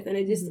yourself with. And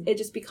it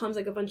just becomes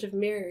a bunch of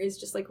mirrors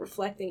just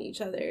reflecting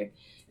each other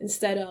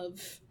instead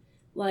of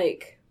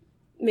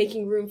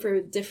making room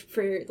for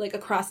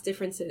across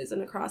differences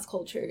and across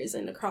cultures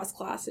and across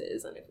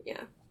classes. And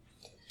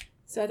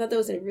so I thought that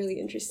was a really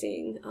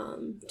interesting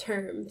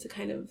term to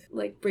kind of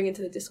bring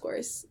into the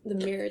discourse, the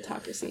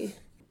meritocracy.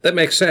 That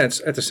makes sense.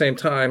 At the same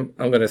time,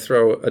 I'm going to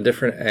throw a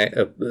different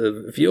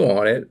view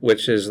on it,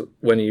 which is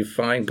when you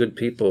find good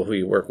people who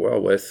you work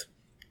well with,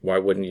 why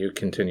wouldn't you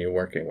continue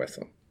working with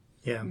them?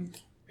 Yeah.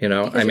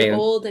 Because you're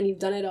old and you've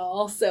done it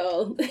all,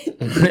 so...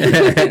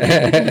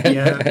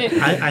 Yeah.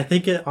 I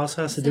think it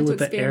also has to do with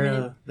the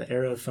era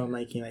of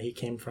filmmaking that he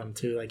came from,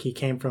 too. He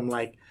came from,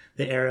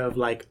 the era of,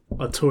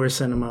 a tour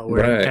cinema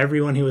where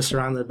everyone he was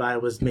surrounded by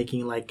was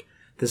making,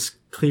 this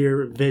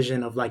clear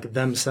vision of,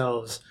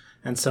 themselves.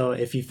 And so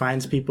if he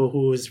finds people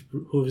who's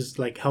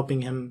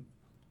helping him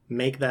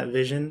make that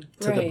vision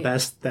to the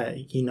best that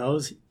he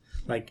knows,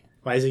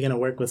 why is he going to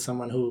work with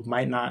someone who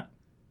might not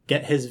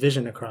get his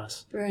vision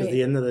across? Right. At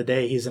the end of the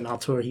day, he's an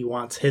auteur. He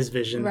wants his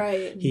vision.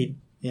 Right.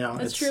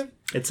 That's true.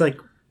 It's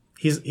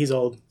he's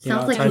old.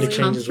 Sounds like he's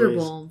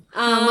comfortable.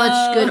 How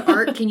much good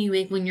art can you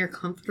make when you're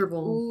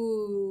comfortable?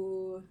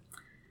 Ooh.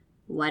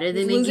 Why do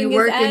they make you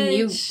work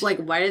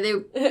why do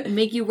they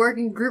make you work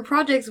in group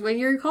projects when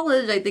you're in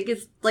college? I think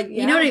it's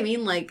you know what I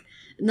mean?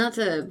 Not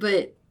to,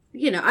 but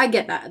I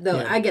get that though.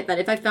 Yeah. I get that.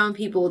 If I found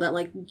people that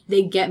like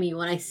they get me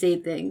when I say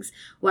things,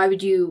 why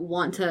would you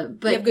want to?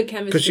 But You have good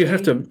chemistry.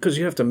 Because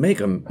you have to make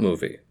a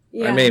movie.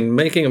 Yeah. I mean,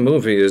 making a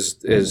movie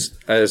is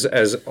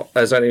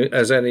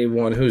as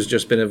anyone who's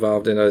just been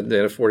involved in a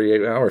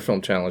 48-hour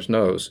film challenge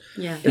knows.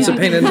 Yeah. It's a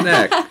pain in the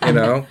neck,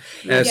 and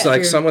it's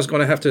like True. someone's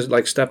going to have to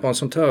like step on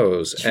some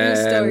toes, and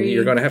story.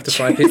 you're going to have to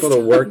find people to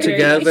work Very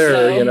together.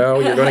 much so.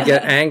 You're going to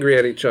get angry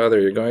at each other.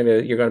 You're going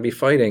to be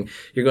fighting.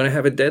 You're going to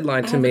have a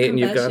deadline to have a meet, and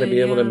you've got to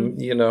be able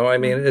confession, to. I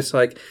mean, it's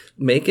like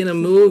making a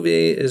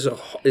movie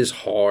is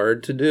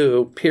hard to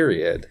do.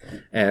 Period.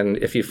 And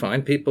if you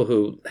find people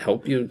who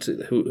help you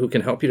who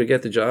can help you to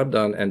get the job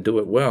done and do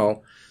it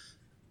well,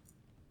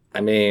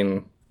 I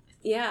mean...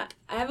 Yeah,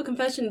 I have a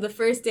confession. The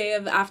first day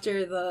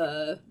after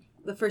the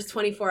first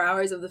 24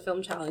 hours of the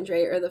film challenge,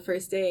 right? Or the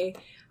first day,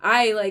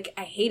 I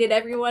hated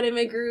everyone in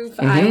my group.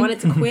 Mm-hmm. I wanted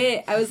to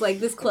quit. I was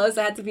like this close.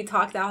 I had to be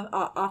talked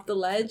off the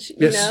ledge,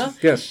 you know?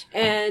 Yes.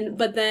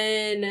 But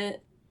then,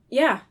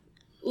 yeah.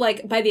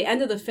 Like, by the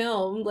end of the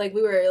film, like,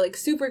 we were, like,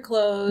 super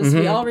close. Mm-hmm.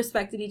 We all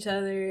respected each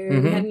other.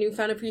 We had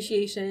newfound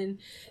appreciation.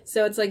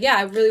 So it's like, yeah,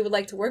 I really would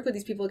like to work with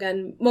these people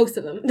again. Most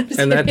of them.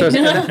 And that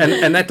doesn't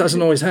and that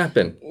doesn't always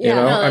happen.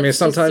 Yeah, I mean, it's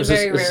just sometimes a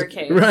very rare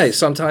case. Right.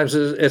 Sometimes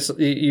it's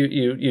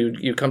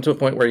you come to a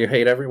point where you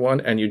hate everyone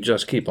and you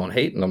just keep on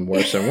hating them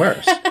worse and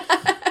worse.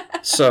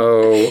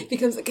 So It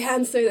becomes a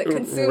cancer that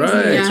consumes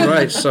right, you.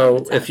 right.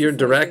 So if you're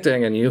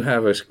directing and you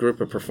have a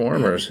group of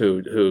performers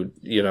who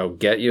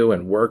get you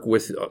and work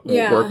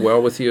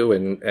well with you,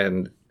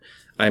 and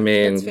I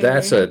mean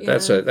that's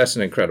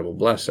an incredible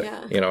blessing.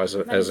 Yeah. As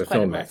a quite a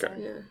filmmaker.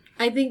 blessing. Yeah.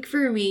 I think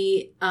for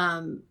me,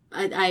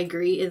 I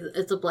agree.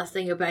 It's a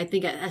blessing, but I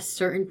think at a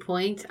certain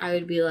point, I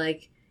would be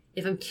like,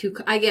 if I'm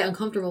I get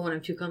uncomfortable when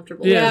I'm too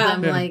comfortable. Yeah. Because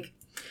I'm like,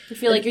 You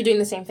feel like you're doing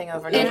the same thing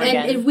over and over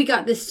again. and if we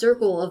got this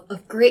circle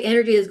of great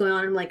energy that's going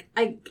on, I'm like,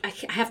 I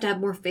have to have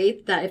more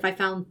faith that if I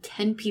found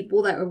 10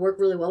 people that would work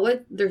really well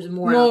with, there's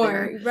more out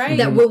there right?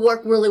 that will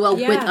work really well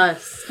with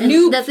us. And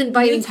that's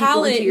inviting new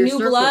talent, people into your new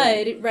circle.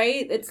 blood,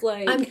 right? It's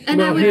like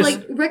I would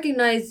like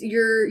recognize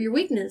your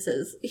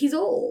weaknesses. He's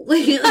old,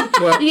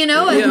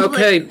 Well, and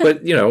okay,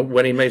 but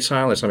when he made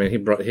Silence, I mean,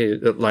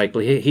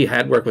 he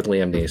had worked with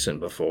Liam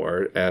Neeson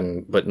before,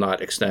 but not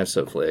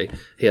extensively.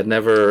 He had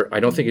never. I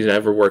don't think he's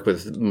ever worked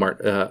with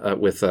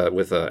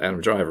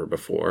Adam Driver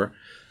before.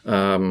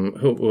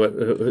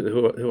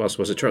 Who else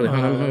was it? Charlie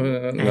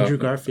Hunnam? Andrew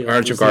Garfield.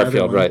 Andrew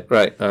Garfield,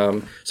 right.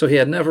 So he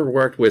had never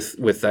worked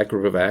with that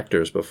group of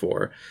actors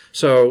before.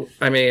 So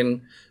I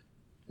mean,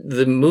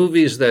 the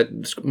movies that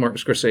Martin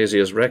Scorsese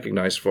is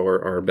recognized for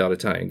are about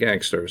Italian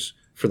gangsters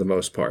for the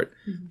most part.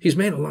 Mm-hmm. He's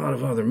made a lot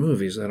of other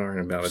movies that aren't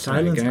about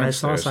Italian gangsters. I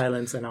saw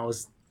Silence and I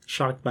was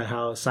shocked by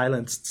how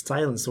Silence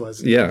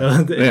was.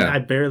 Yeah. I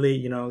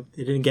barely, it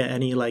didn't get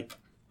any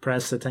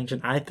press attention.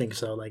 I think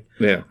so.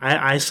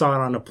 I saw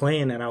it on a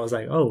plane and I was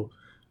like, oh,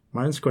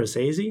 Martin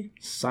Scorsese,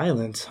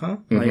 Silence, huh?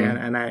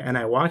 Mm-hmm. And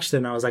I watched it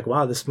and I was like,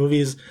 wow, this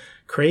movie is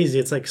crazy.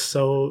 It's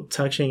so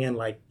touching and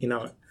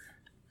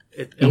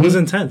it was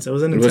intense. It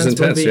was an intense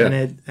movie,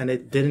 yeah. and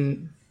it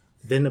didn't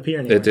appear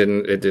anywhere. It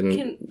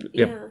didn't.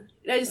 Yeah.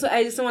 I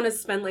just don't want to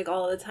spend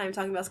all the time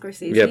talking about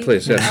Scorsese. Yeah,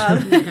 please. Yeah.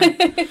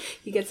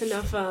 He gets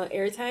enough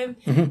airtime,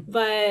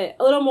 but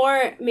a little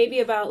more maybe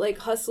about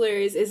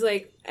Hustlers is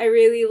I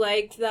really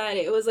liked that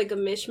it was a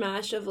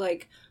mishmash of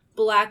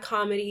black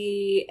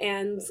comedy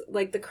and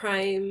the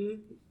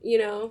crime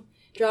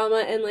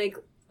drama and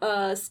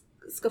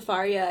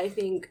Scafaria, I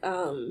think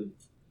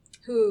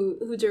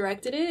who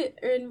directed it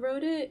and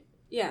wrote it.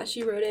 Yeah,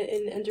 she wrote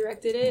it and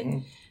directed it.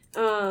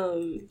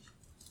 Mm-hmm.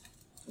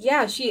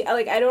 Yeah, she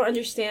I don't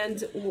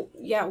understand.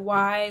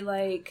 Why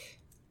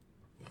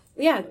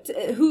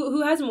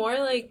who has more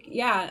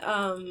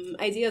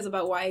ideas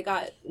about why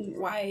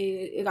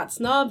it got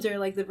snubbed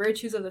or the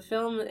virtues of the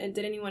film? And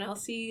did anyone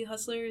else see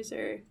Hustlers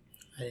or?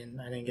 I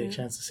didn't get a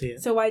chance to see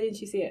it. So why didn't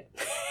you see it?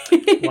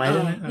 Why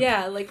didn't I?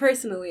 Yeah,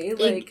 personally,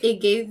 it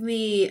gave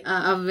me.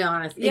 I'll be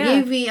honest. It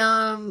gave me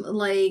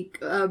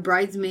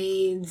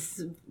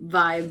Bridesmaids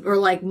vibe, or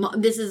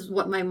this is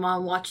what my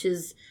mom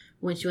watches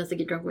when she wants to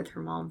get drunk with her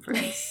mom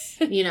friends.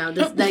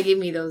 That gave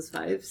me those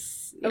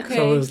vibes. Yeah. Okay.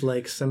 So it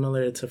was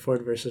similar to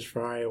Ford versus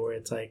Ferrari, where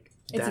it's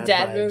it's a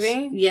dad vibes.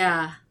 movie.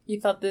 Yeah.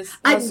 You thought this?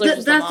 That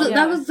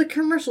was the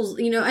commercials,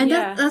 and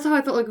that's how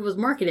I felt like it was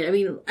marketed. I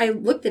mean, I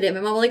looked at it,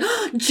 my mom was like,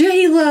 oh,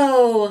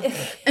 J-Lo!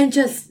 And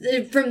just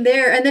from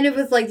there, and then it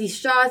was these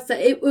shots that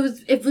it was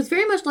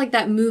very much like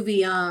that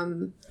movie,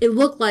 it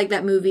looked like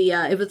that movie,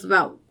 it was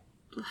about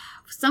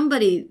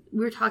somebody, we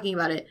were talking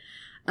about it.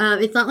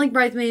 It's not like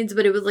Bridesmaids,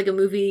 but it was a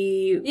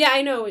movie. Yeah,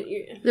 I know what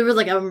you're... There was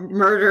a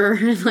murder,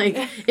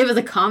 it was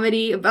a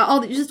comedy about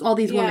all these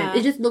women.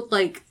 It just looked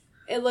like...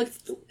 It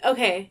looked...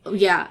 Okay.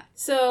 Yeah.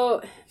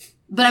 So...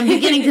 But I'm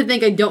beginning to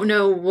think I don't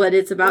know what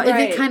it's about.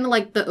 Right. Is it kind of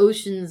like the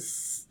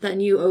Oceans, that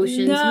new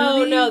Oceans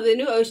movie? No, the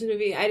new Oceans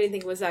movie I didn't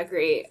think was that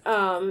great.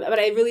 But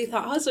I really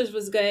thought Hustlers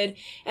was good.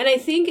 And I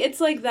think it's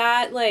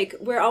that,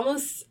 we're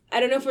almost...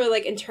 I don't know if we're,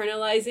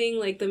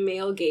 internalizing, the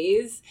male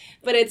gaze.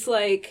 But it's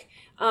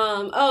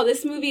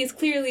this movie is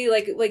clearly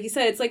like you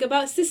said, it's like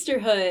about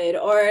sisterhood,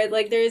 or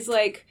like there's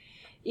like,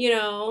 you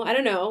know, I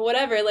don't know,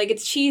 whatever, like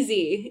it's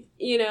cheesy,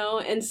 you know,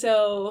 and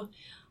so,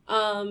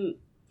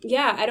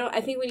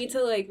 I think we need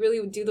to like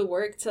really do the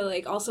work to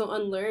like also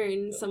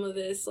unlearn some of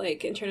this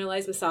like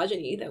internalized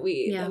misogyny that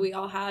we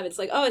all have. It's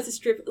like, oh, it's a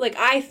strip. Like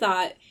I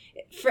thought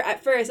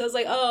at first I was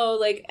like, oh,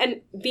 like,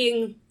 and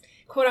being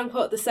quote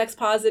unquote the sex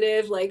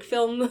positive like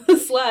film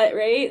slut,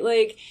 right?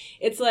 Like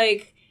it's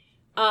like,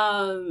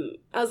 I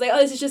was like, oh,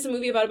 this is just a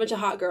movie about a bunch of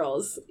hot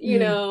girls, you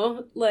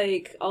know?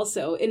 Like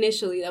also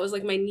initially that was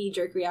like my knee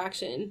jerk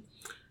reaction.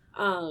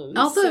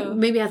 Also,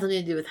 maybe it has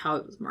something to do with how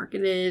it was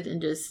marketed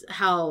and just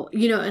how,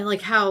 you know, and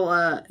like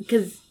how,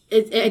 because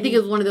I think it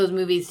was one of those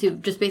movies too,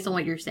 just based on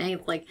what you're saying,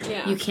 it's like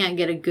you can't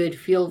get a good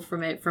feel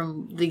from it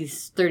from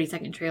these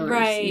 30-second trailers,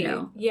 right? You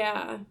know?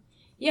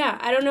 Yeah,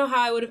 I don't know how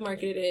I would have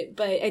marketed it,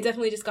 but I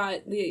definitely just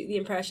got the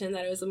impression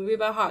that it was a movie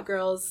about hot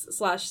girls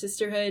 /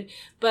 sisterhood,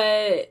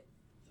 but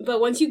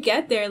once you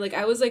get there, like,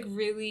 I was, like,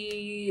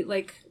 really,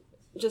 like,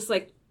 just,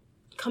 like,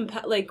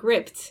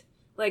 gripped,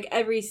 like,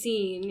 every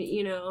scene,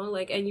 you know,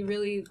 like, and you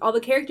really, all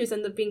the characters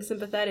end up being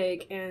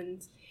sympathetic,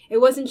 and it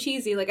wasn't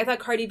cheesy. Like, I thought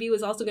Cardi B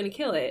was also going to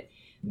kill it,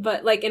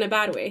 but, like, in a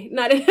bad way.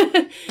 Not like,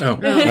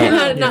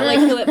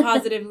 kill it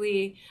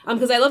positively,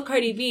 because I love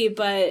Cardi B,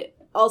 but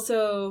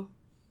also,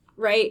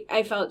 right,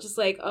 I felt just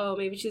like, oh,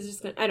 maybe she's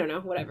just going to, I don't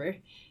know, whatever.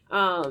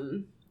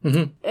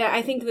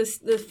 I think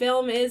the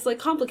film is like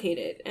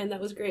complicated, and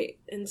that was great.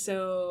 And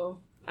so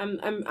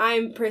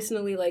I'm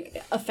personally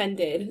like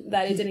offended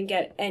that it didn't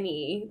get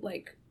any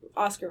like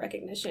Oscar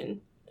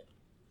recognition.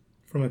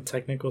 From a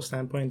technical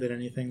standpoint, did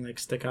anything like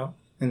stick out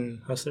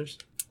in Hustlers?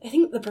 I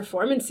think the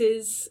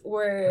performances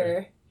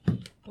were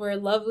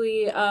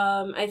lovely.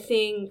 I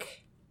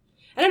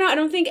don't know. I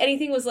don't think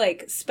anything was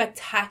like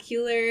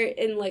spectacular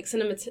in like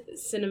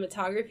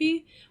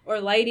cinematography or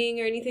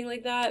lighting or anything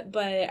like that.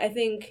 But I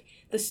think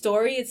the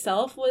story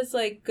itself was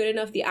like good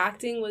enough. The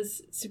acting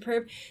was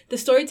superb. The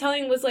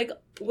storytelling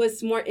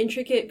was more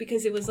intricate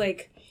because it was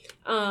like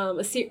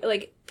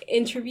like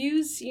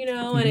interviews, you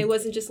know, and it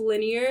wasn't just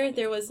linear.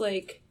 There was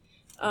like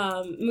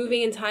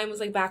moving in time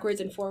was like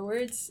backwards and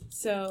forwards.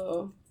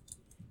 So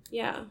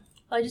yeah,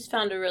 I just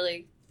found a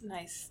really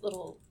nice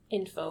little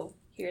info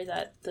here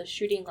that the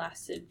shooting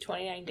lasted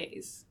 29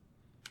 days.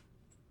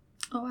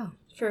 Oh, wow.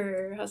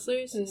 For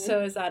Hustlers? Mm-hmm.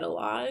 So is that a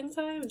long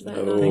time? Is that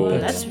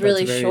that's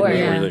really short.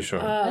 Yeah. Really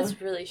short.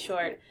 That's really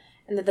short.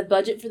 And that the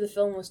budget for the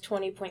film was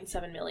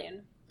 $20.7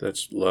 million.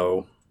 That's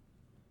low.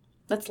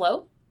 That's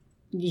low?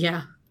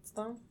 Yeah. It's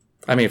low?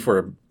 I mean,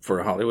 for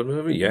a Hollywood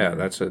movie, yeah,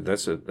 that's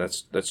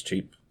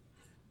cheap.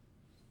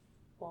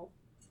 Well,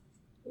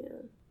 yeah.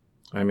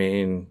 I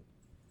mean,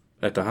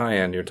 at the high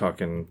end, you're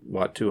talking,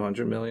 what,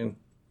 200 million?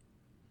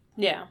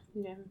 Yeah.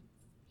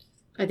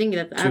 I think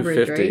that's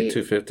average, right?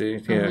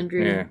 250,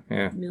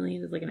 yeah.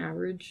 Million is like an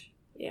average.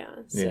 Yeah.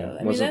 So,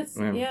 I mean, that's,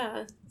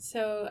 yeah.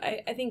 So,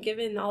 I think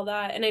given all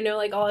that, and I know,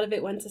 like, all of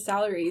it went to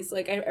salaries.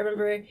 Like, I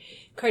remember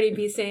Cardi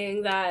B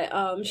saying that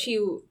she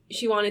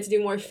wanted to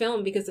do more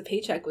film because the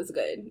paycheck was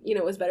good. You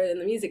know, it was better than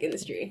the music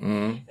industry.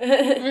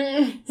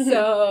 Mm-hmm.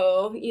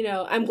 So, you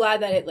know, I'm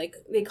glad that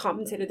they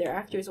compensated their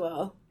actors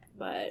well.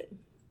 But...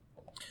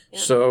 yeah.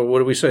 So, what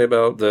do we say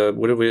about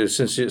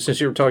since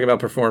you were talking about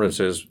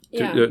performances,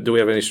 do we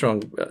have any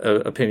strong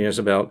opinions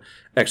about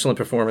excellent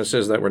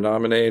performances that were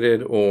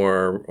nominated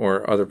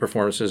or other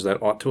performances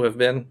that ought to have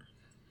been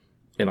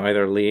in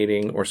either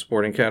leading or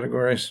supporting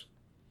categories?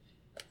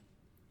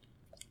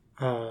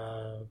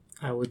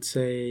 I would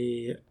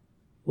say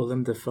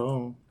Willem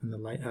Dafoe in The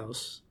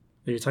Lighthouse.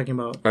 Are you talking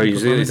about? You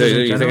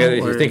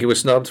think he was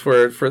snubbed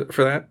for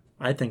that?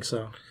 I think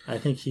so. I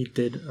think he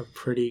did a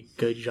pretty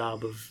good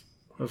job of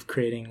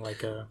creating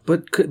like a...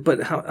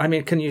 But how... I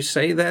mean, can you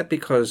say that?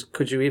 Because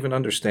could you even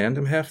understand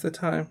him half the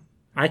time?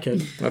 I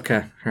could.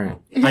 Okay, all right.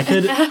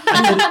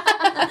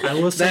 I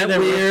will say that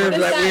weird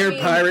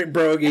pirate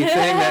brogy thing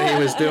that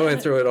he was doing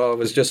through it all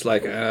was just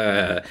like,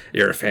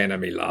 you're a fan of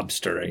me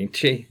lobster,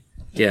 ain't you?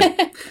 Yeah.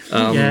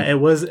 Yeah, it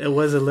was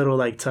a little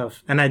like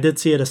tough. And I did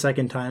see it a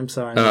second time,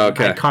 so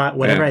I caught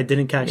whatever I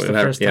didn't catch the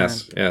first time.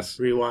 Yes.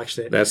 Rewatched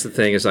it. That's the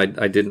thing is I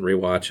didn't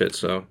rewatch it,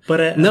 so.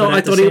 But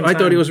I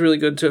thought he was really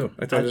good too.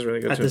 I thought he was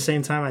really good too. At the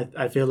same time,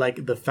 I feel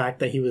like the fact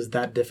that he was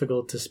that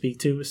difficult to speak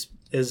to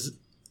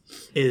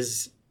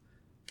is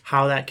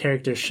how that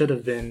character should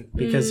have been,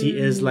 because he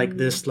is like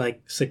this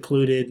like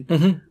secluded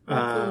you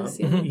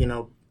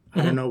know,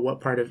 I don't know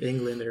what part of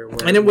England or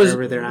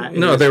wherever they're at.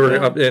 No, they were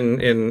up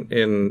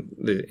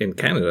in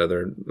Canada.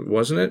 There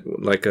wasn't it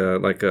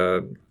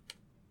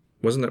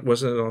wasn't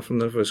it off from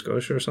Nova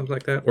Scotia or something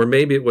like that, or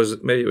maybe it was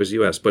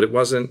U.S. But it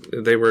wasn't.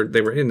 They were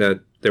in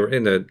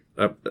the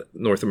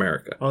North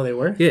America. Oh, they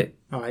were. Yeah.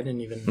 Oh, I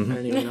didn't even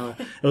know.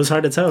 It was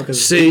hard to tell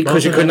because you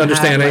couldn't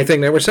understand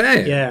anything they were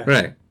saying. Yeah.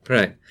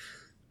 Right.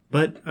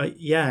 But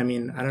yeah, I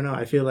mean, I don't know.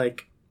 I feel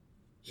like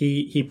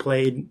he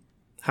played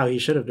how he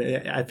should have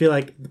been. I feel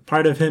like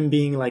part of him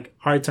being like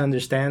hard to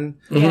understand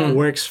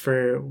works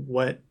for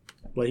what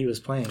what he was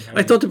playing.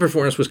 I thought the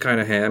performance was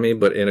kind of hammy,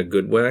 but in a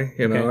good way.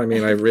 You know, Okay. I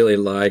mean, I really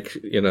like,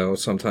 you know,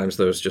 sometimes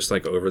those just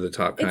like over the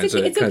top kinds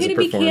of It's okay to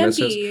be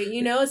performances. campy,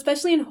 you know,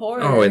 especially in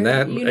horror. Oh, in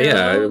that, you know,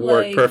 yeah, it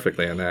worked like,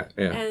 perfectly in that.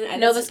 Yeah,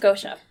 And Nova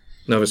Scotia.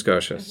 Nova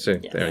Scotia. See,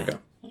 there you go.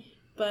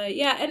 But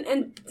yeah,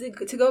 and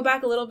to go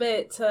back a little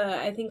bit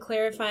to, I think,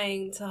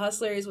 clarifying to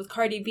Hustlers with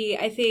Cardi B,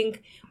 I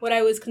think what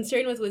I was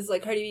concerned with was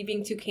like Cardi B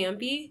being too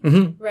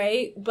campy,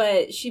 right?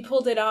 But she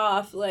pulled it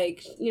off,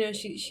 like, you know,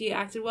 she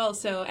acted well.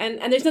 So,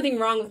 and there's nothing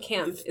wrong with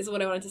camp, is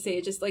what I wanted to say.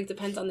 It just like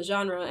depends on the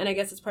genre, and I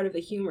guess it's part of the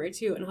humor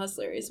too in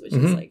Hustlers, which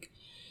is like,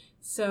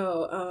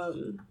 so.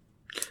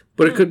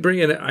 But it could bring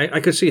in. I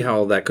could see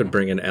how that could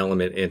bring an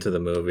element into the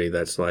movie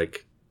that's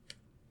like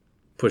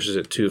pushes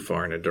it too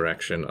far in a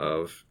direction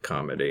of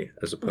comedy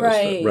as opposed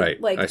to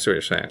like I see what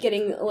you're saying.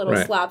 Getting a little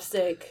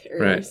slapstick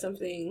or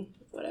something,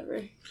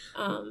 whatever.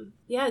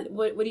 Yeah.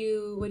 What do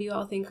you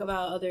all think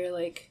about other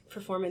like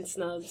performance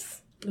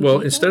snubs? Well,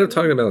 instead of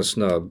talking about a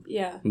snub,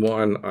 yeah.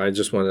 One, I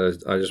just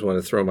want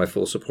to throw my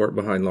full support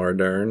behind Laura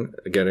Dern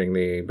getting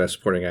the Best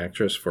Supporting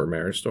Actress for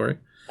Marriage Story.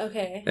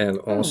 Okay. And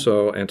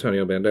also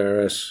Antonio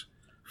Banderas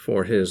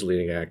for his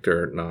leading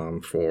actor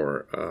nom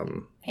for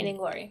Pain and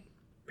Glory.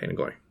 Pain and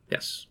Glory.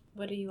 Yes.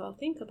 What do you all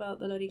think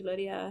about Dolor y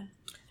Gloria?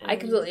 I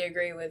completely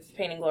agree with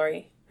Pain and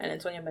Glory and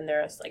Antonio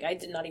Banderas. Like, I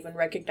did not even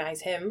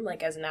recognize him,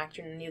 like, as an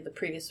actor in any of the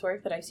previous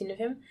work that I've seen of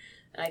him.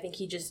 And I think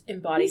he just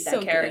embodied He's that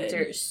so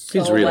character good. so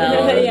He's really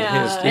well. good.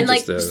 Yeah. He And,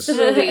 like, just just does.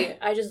 the movie,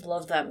 I just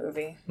loved that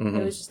movie. Mhm.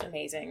 It was just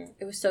amazing.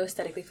 It was so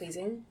aesthetically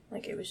pleasing.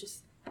 Like, it was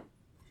just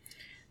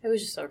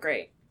so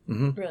great.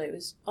 Mhm. Really, it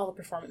was, all the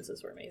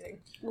performances were amazing.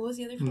 What was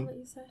the other film that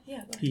you said?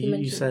 Yeah.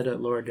 You said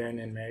Laura Dern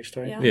in Marriage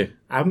Story. Yeah. Yeah.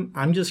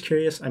 I'm just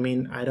curious. I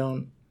mean, I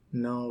don't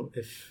know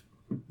if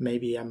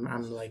maybe I'm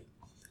like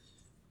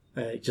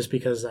just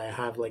because I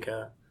have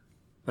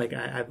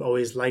I've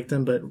always liked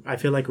him, but I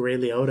feel like Ray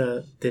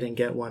Liotta didn't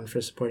get one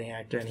for supporting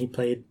actor, and he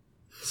played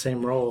the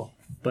same role,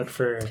 but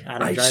for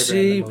Adam Driver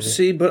in the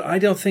movie. But I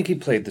don't think he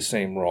played the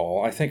same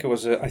role. I think it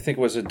was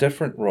a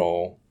different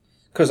role,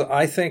 because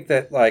I think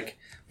that like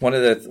one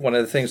of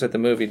the things that the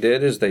movie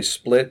did is they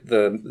split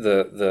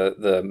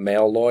the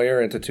male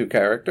lawyer into two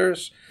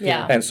characters.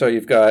 Yeah. And so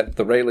you've got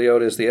the Ray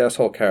Liotta is the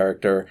asshole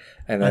character,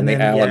 and then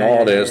the Alan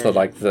Alda is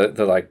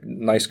the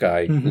nice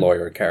guy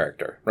lawyer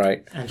character,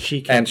 right?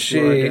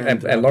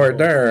 And Laura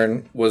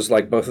Dern was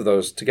like both of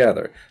those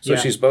together. So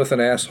she's both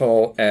an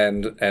asshole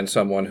and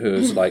someone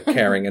who's like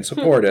caring and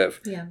supportive.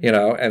 Yeah. You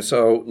know, and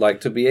so like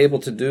to be able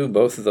to do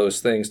both of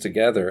those things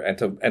together and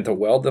to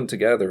weld them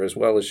together as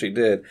well as she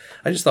did,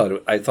 I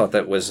thought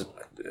that was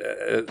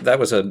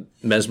a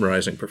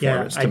mesmerizing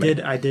performance.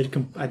 Yeah,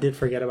 I did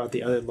forget about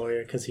the other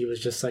lawyer because he was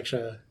just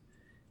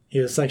he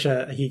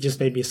just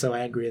made me so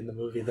angry in the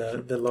movie.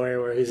 The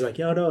lawyer where he's like,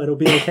 "Yo, no, it'll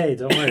be okay.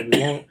 Don't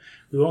worry.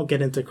 We won't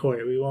get into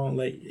court. We won't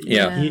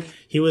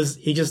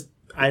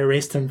I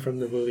erased him from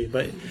the movie,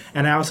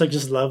 and I also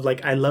just love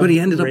I love. But he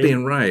ended up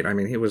being right. I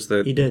mean,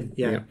 he did,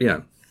 yeah.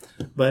 Yeah.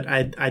 But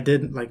I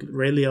did like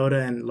Ray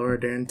Liotta and Laura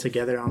Dern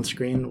together on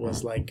screen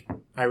was like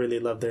I really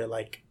loved their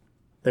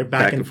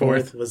back and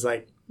forth was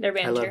like Their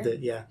banter. I loved it,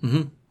 yeah.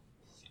 Mm-hmm.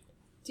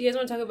 Do you guys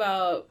want to talk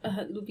about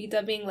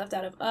Lupita being left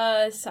out of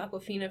Us,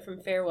 Awkwafina from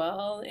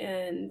Farewell,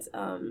 and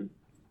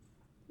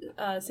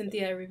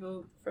Cynthia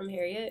Erivo from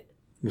Harriet?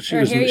 Well, she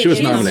was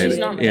nominated. She's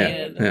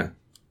nominated. Yeah.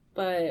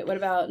 But what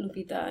about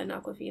Lupita and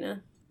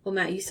Awkwafina? Well,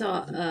 Matt, you saw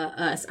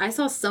Us. I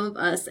saw some of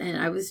Us,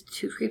 and I was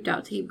too creeped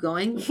out to keep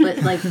going.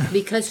 But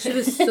because she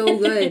was so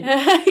good,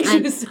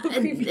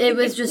 it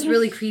was just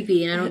really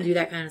creepy. And I don't do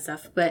that kind of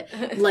stuff. But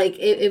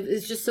it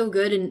was just so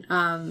good. And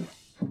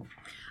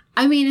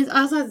I mean, it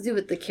also has to do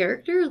with the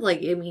character.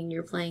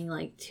 You're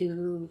playing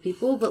two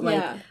people, but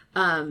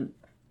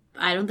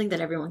I don't think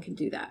that everyone can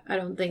do that. I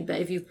don't think that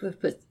if you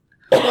put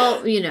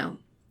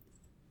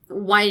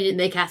why didn't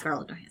they cast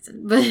Scarlett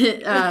Johansson? But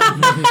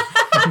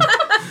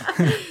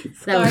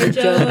that was a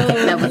joke.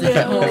 That was a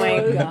joke. Oh my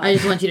God. I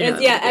just want you to know.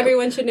 Yeah,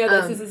 everyone should know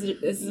this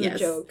is yes. a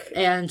joke.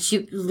 And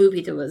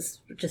Lupita was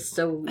just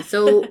so.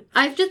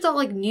 I just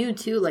felt new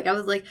too. I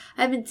was I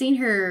haven't seen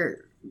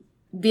her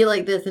be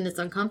like this, and it's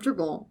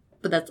uncomfortable.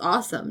 But that's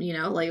awesome,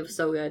 it was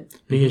so good.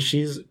 Because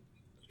she's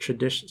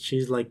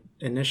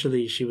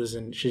initially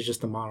she's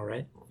just a model,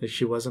 right?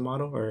 She was a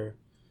model, or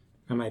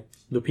am I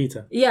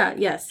Lupita? Yeah,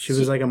 yes. She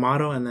was a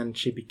model, and then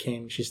she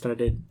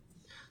started.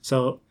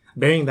 So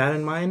bearing that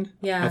in mind,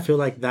 I feel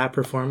like that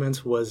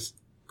performance was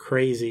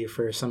crazy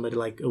for somebody.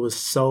 It was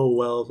so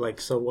well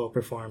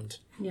performed.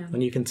 Yeah.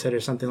 When you consider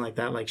something like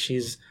that,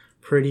 she's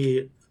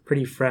pretty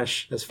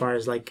fresh as far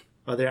as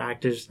other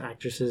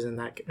actresses in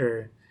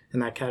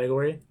that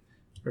category.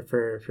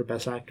 For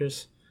best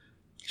actress,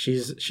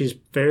 she's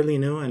fairly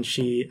new, and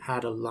she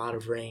had a lot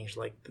of range.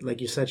 Like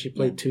you said, she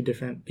played two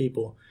different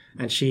people,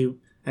 and she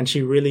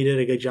really did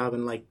a good job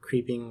in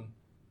creeping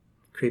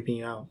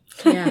you out.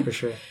 Yeah, for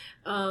sure.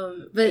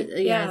 But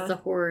it's a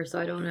horror, so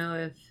I don't know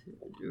if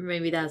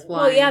maybe that's why.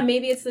 Well, yeah,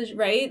 maybe it's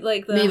right,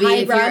 like the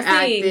highbrow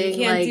thing. You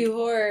can't do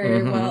horror.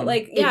 Mm-hmm. Well,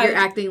 like if you're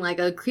acting like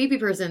a creepy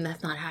person,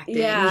 that's not acting.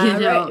 Yeah, you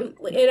know?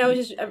 right.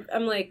 And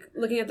I'm like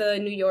looking at the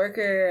New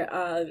Yorker,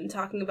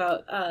 talking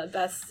about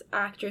best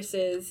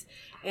actresses,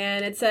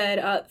 and it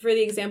said for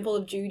the example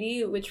of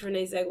Judy, which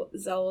Renee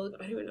Zellweger,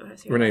 I don't even know how to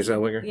say it. Renee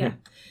Zellweger. Yeah.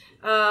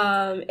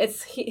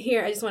 It's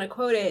here. I just want to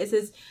quote it. It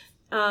says.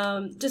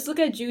 Just look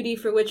at Judy,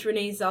 for which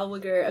Renee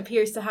Zellweger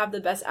appears to have the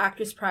Best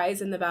Actress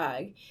prize in the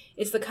bag.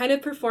 It's the kind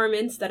of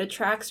performance that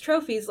attracts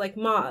trophies like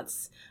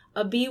moths.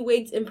 A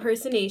bewigged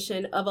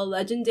impersonation of a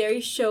legendary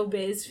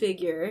showbiz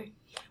figure.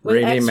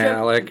 Rami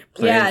Malek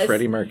playing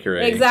Freddie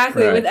Mercury.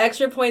 Exactly, with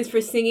extra points for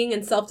singing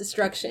and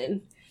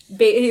self-destruction.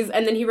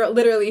 And then he wrote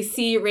literally,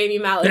 see Rami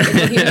Malek in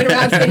Bohemian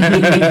Rhapsody.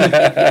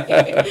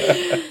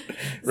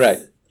 Right.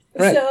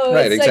 Right, so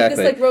right, it's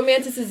exactly. Like this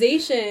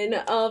romanticization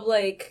of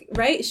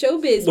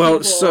showbiz. Well,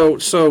 people.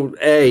 so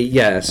A,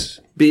 yes.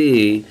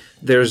 B,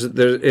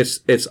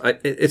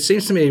 it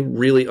seems to me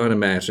really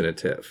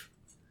unimaginative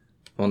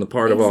on the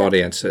part of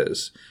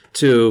audiences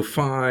to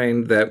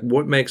find that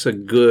what makes a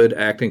good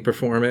acting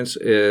performance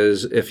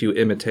is if you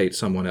imitate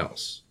someone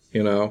else.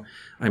 You know,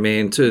 I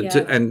mean,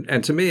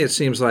 and to me it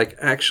seems like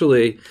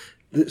actually.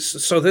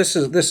 So this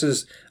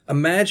is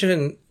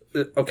imagine.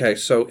 Okay,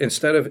 so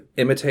instead of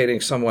imitating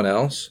someone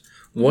else,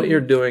 what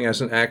you're doing as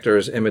an actor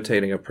is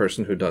imitating a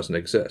person who doesn't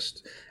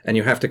exist. And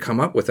you have to come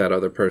up with that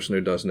other person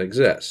who doesn't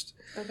exist.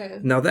 Okay.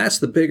 Now, that's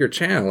the bigger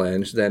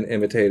challenge than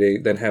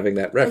having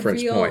that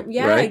reference point.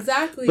 Yeah, right?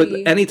 Exactly. But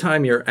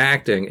anytime you're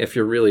acting, if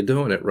you're really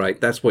doing it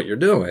right, that's what you're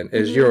doing,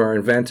 is you're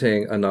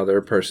inventing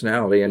another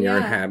personality and you're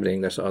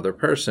inhabiting this other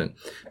person.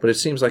 But it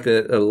seems like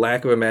a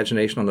lack of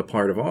imagination on the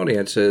part of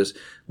audiences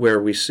where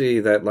we see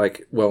that,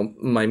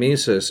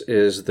 mimesis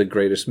is the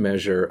greatest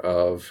measure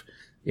of,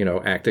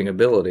 acting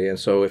ability. And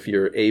so if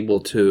you're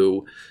able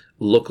to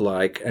look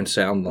like and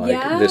sound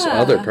like this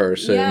other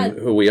person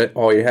who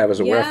all you have as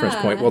a reference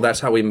point, well, that's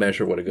how we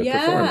measure what a good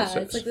performance is.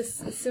 It's like this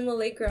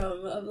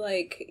simulacrum of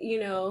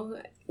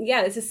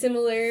this is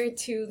similar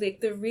to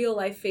the real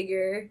life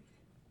figure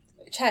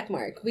check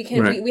mark. We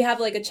can we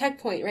have a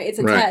checkpoint, right? It's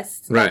a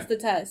test. That's the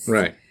test.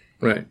 Right.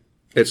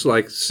 It's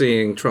like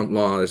seeing Trump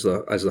law as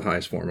the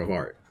highest form of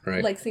art,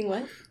 right? Like seeing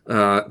what?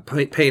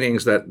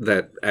 Paintings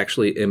that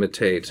actually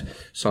imitate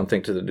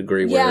something to the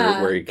degree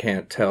where you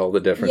can't tell the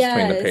difference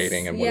between the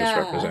painting and what it's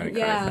representing.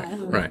 Kind of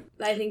thing. Right.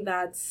 I think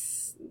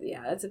that's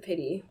a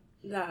pity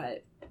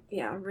that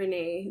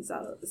Renee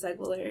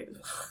Zellweger.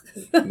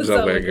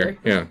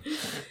 Yeah.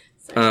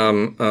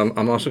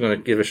 I'm also going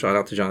to give a shout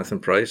out to Jonathan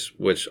Pryce,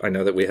 which I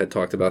know that we had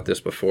talked about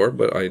this before,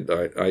 but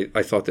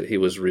I thought that he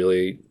was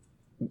really,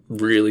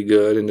 really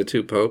good in The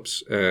Two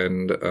Popes,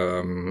 and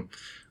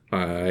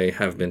I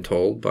have been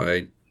told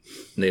by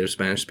native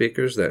Spanish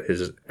speakers that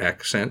his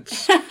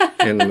accents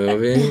in the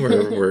movie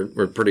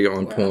were pretty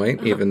on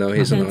point, even though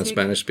he's a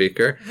non-Spanish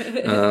speaker.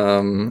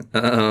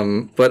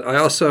 But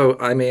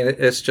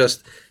it's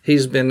just,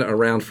 he's been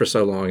around for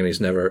so long and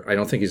I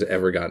don't think he's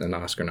ever gotten an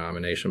Oscar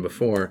nomination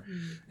before.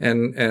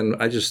 And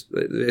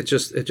it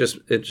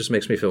just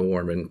makes me feel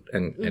warm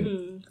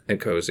and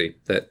cozy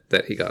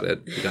that he got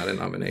a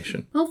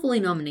nomination. Hopefully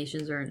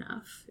nominations are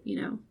enough,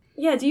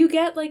 Yeah, do you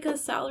get a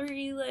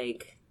salary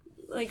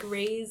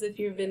raise if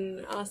you've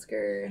been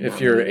Oscar nominated?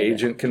 If your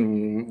agent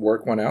can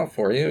work one out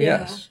for you,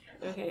 yes.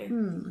 Okay.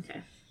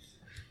 Okay.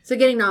 So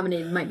getting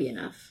nominated might be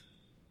enough.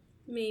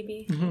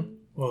 Maybe. Mm-hmm.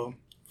 Well,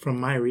 from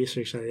my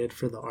research I did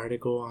for the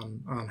article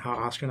on how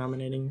Oscar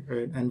nominating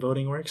and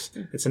voting works,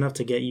 it's enough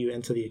to get you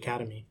into the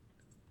Academy.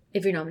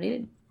 If you're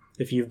nominated?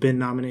 If you've been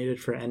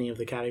nominated for any of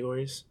the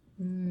categories,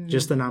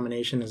 just the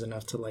nomination is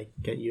enough to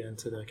get you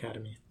into the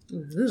Academy.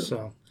 Ooh.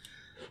 So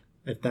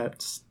if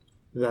that's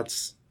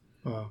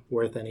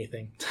worth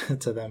anything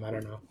to them, I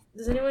don't know.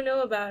 Does anyone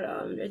know about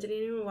or did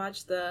anyone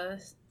watch the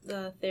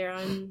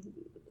Theron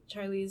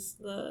Charlie's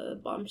the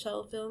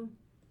Bombshell film?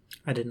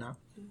 I did not.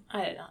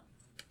 I did not.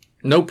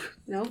 Nope.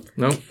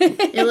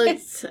 It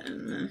looks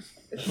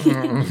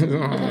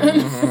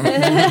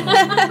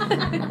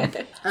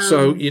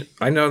so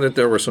I know that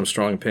there were some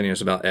strong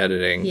opinions about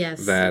editing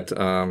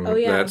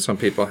that some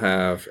people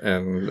have,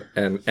 and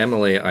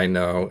Emily, I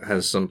know,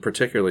 has some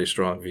particularly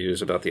strong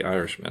views about The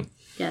Irishman.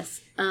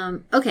 Yes.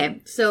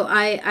 Okay, so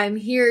I'm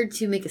here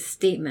to make a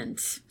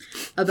statement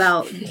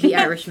about The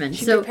Irishman.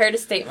 She prepared a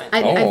statement.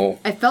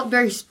 I felt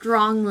very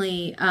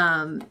strongly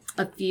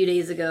a few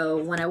days ago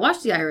when I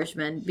watched The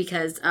Irishman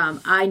because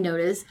I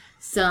noticed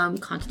some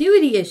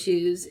continuity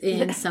issues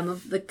in some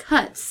of the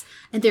cuts.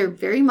 And they're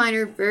very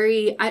minor,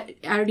 I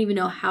don't even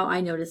know how I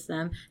noticed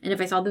them. And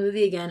if I saw the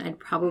movie again, I'd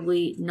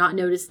probably not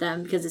notice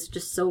them because it's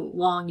just so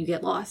long you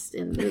get lost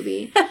in the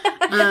movie.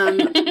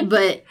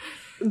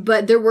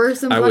 But there were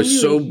some. I was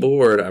so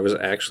bored. I was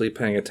actually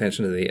paying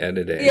attention to the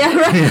editing. Yeah,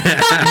 right.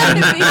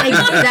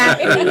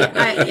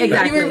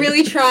 Exactly. You were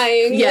really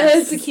trying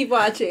to keep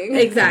watching.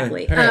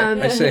 Exactly.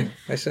 Right.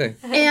 I see.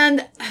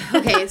 And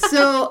okay,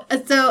 so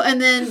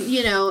and then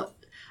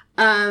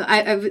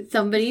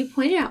somebody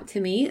pointed out to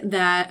me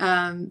that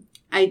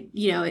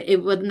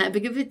it wasn't that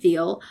big of a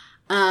deal.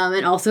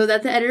 And also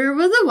that the editor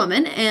was a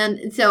woman.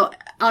 And so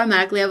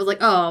automatically I was like,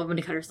 oh, I'm going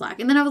to cut her slack.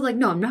 And then I was like,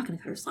 no, I'm not going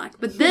to cut her slack.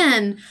 But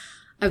then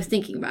I was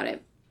thinking about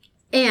it.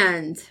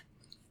 And,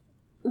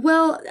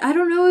 well, I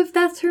don't know if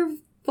that's her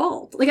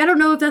fault. Like, I don't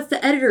know if that's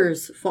the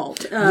editor's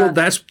fault. Well,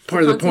 that's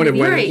part of the point of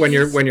when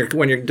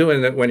you're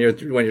doing it, when you're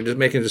just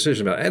making a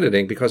decision about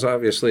editing, because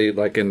obviously,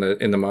 like in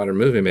the modern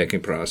movie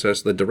making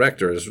process, the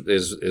director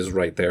is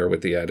right there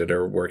with the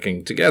editor,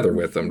 working together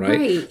with them,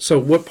 right? So,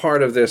 what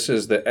part of this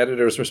is the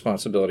editor's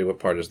responsibility? What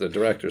part is the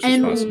director's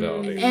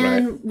responsibility?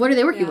 And what are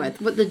they working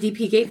with? What the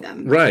DP gave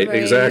them, right?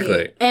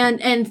 Exactly.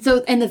 And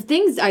the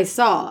things I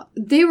saw,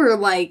 they were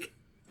like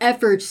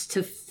efforts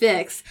to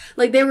fix,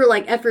 like they were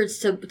like efforts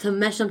to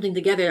mesh something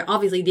together.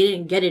 Obviously they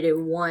didn't get it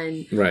in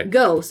one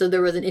go, so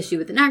there was an issue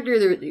with an actor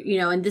there,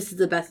 and this is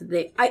the best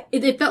that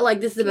it felt like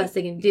this is the best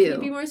they can do.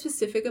 Can you be more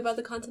specific about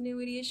the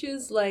continuity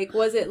issues? Like,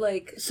 was it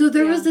like, so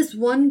there was this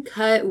one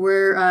cut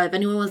where if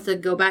anyone wants to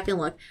go back and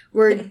look,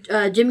 where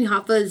Jimmy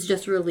Hoffa is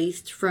just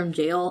released from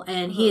jail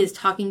and he is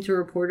talking to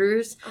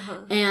reporters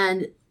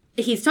and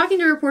he's talking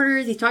to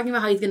reporters. He's talking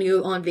about how he's going to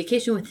go on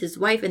vacation with his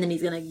wife, and then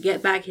he's going to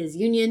get back his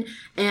union.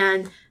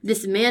 And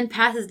this man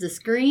passes the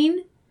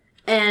screen,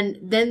 and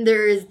then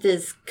there is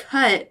this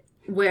cut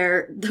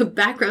where the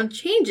background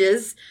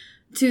changes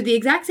to the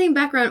exact same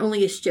background,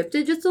 only is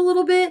shifted just a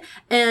little bit,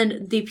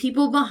 and the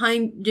people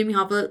behind Jimmy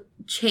Hoffa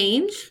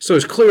change. So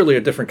it's clearly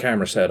a different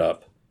camera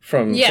setup.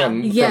 From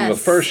the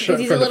first shot,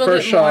 he's a little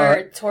bit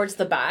more towards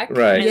the back,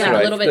 right? And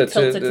a little bit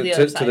tilted to the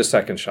other side. To the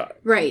second shot,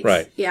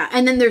 right? Yeah,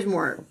 and then there's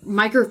more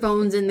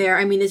microphones in there.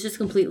 I mean, it's just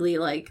completely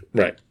like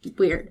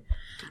weird.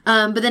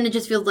 But then it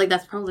just feels like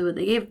that's probably what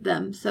they gave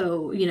them.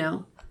 So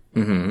and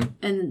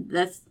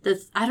that's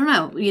I don't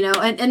know,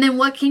 and then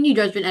what can you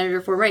judge an editor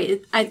for, right?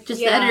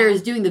 The editor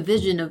is doing the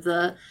vision of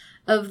the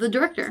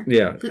director,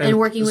 and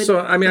working with.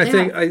 So I mean, I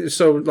think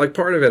like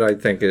part of it I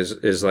think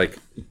is like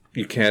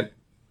you can't.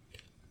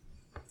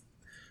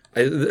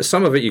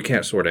 Some of it you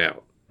can't sort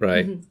out,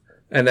 right?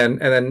 And then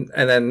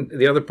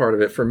the other part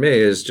of it for me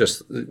is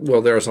just,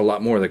 well, there's a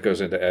lot more that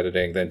goes into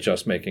editing than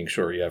just making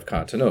sure you have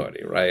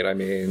continuity, right? I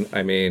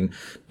mean,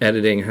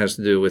 editing has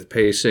to do with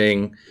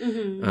pacing,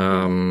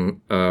 the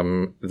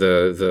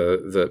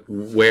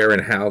where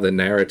and how the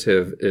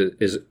narrative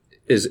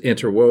is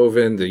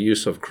interwoven, the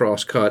use of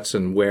cross cuts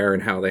and where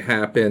and how they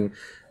happen.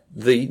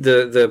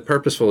 The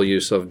purposeful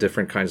use of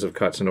different kinds of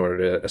cuts in order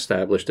to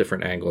establish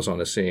different angles on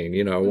a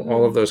scene,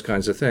 all of those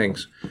kinds of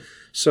things.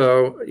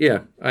 So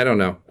yeah, I don't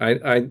know.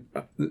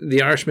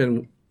 The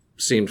Irishman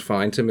seemed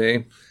fine to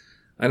me.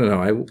 I don't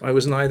know. I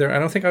was neither. I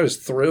don't think I was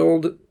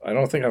thrilled.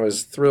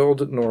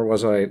 Nor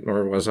was I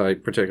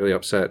particularly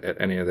upset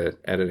at any of the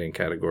editing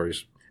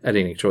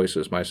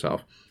choices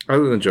myself,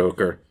 other than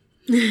Joker.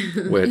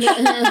 Which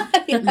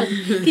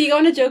can you go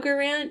on a Joker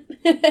rant?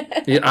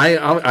 Yeah,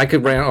 I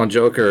could rant on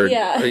Joker,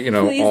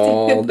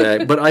 all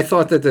day. But I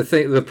thought that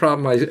the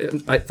problem I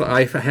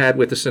had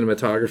with the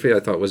cinematography,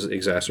 I thought was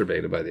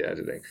exacerbated by the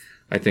editing.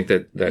 I think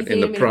that in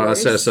the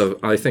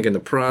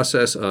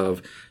process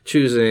of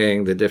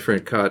choosing the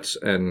different cuts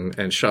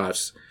and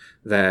shots,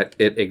 that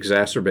it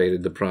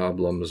exacerbated the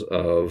problems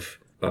of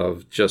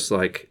just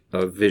like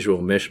a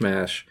visual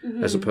mishmash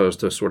as opposed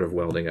to sort of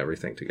welding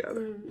everything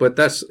together. But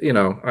that's,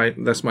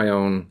 that's my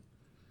own,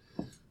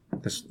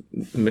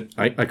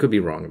 I could be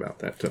wrong about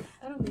that too.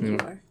 I don't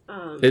think you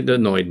are. It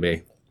annoyed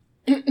me.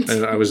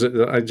 And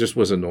I just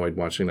was annoyed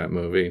watching that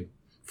movie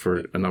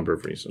for a number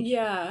of reasons.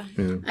 Yeah.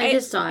 I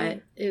just saw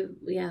it.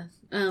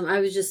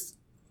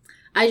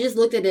 I just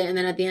looked at it, and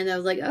then at the end I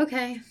was like,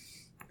 okay.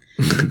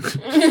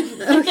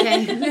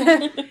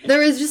 Okay. There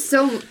was just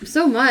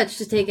so much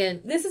to take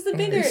in. This is the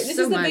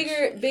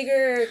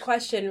bigger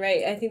question,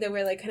 right? I think that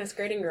we're like kind of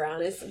skirting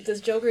around is,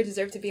 does Joker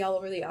deserve to be all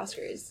over the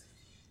Oscars?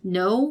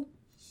 No.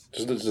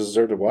 Does it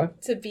deserve to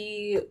what? To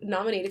be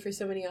nominated for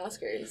so many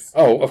Oscars.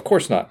 Oh, of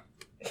course not.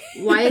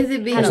 Why is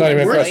it being That's not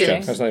even a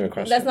question. That's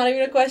not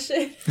even a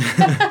question.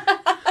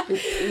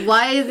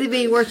 Why is it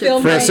being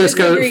worshipped?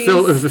 Francisco,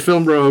 the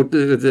film bro,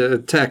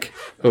 the tech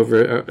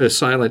over is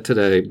silent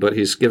today, but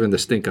he's given the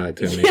stink eye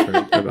to me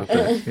about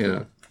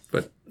that.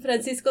 But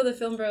Francisco, the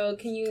film bro,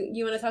 can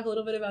you want to talk a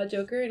little bit about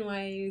Joker and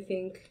why you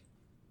think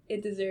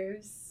it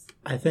deserves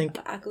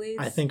accolades?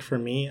 I think for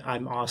me,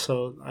 I'm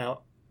also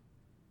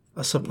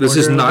a supporter. This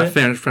is not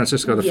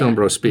Francisco, the film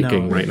bro,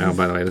 speaking right now.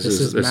 By the way, this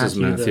is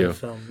Matthew, the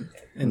film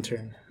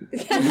intern.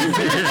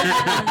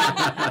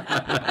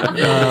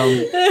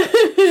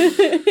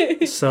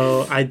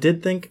 So I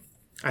did think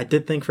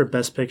for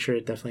Best Picture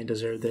it definitely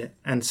deserved it,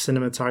 and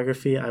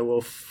cinematography I will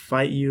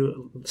fight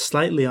you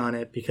slightly on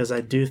it, because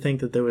I do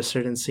think that there were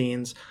certain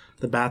scenes,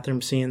 the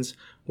bathroom scenes,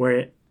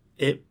 where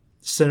it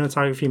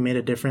cinematography made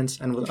a difference,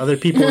 and with other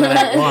people that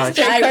I watched,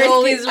 I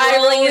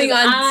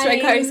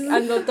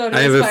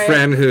have a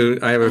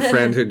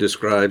friend who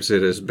describes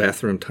it as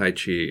bathroom tai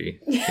chi.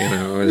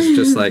 It's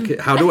just like,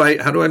 how do I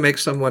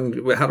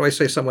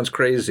say someone's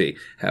crazy?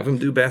 Have him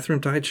do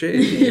bathroom tai chi.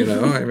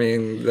 I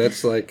mean,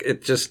 that's like,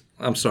 it just,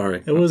 I'm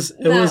sorry. It was.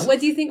 What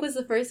do you think was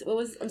the first? What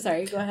was? I'm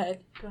sorry. Go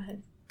ahead.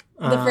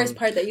 The first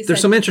part that you said.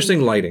 There's some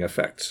interesting lighting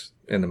effects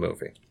in the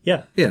movie.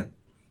 Yeah. Yeah.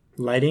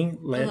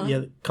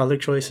 Lighting, color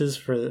choices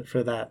for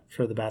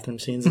the bathroom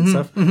scenes and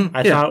stuff.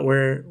 I thought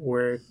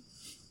were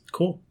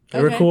cool.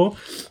 They were cool,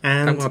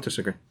 and I won't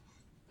disagree.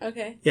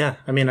 Okay. Yeah,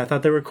 I mean, I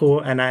thought they were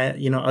cool, and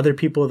other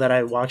people that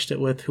I watched it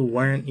with who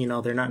weren't,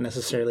 they're not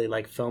necessarily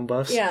like film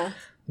buffs. Yeah.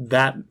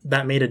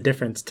 That made a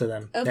difference to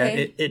them.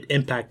 Okay. It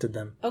impacted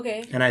them.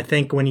 Okay. And I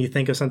think when you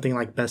think of something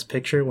like Best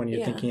Picture, when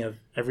you're thinking of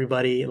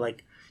everybody,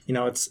 like,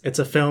 it's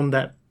a film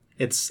that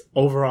it's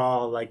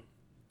overall like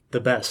the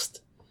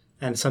best.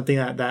 And something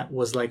that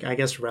was, like, I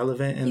guess,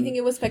 relevant. And you think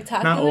it was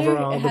spectacular? Not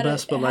overall the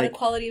best, but, like... It had a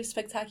quality of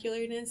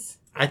spectacularness?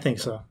 I think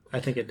so. I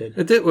think it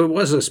did. It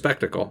was a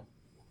spectacle.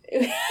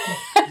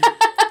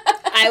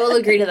 I will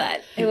agree to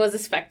that. It was a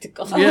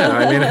spectacle. Yeah,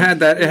 I mean, it had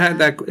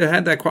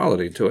that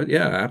quality to it.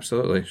 Yeah,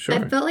 absolutely. Sure.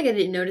 I felt like I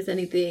didn't notice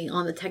anything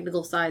on the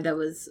technical side that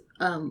was,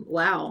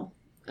 wow.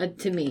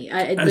 To me,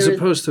 as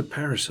opposed to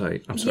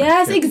Parasite. I'm sorry.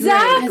 Yes,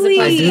 exactly.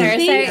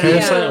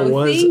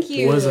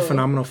 Parasite was a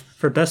phenomenal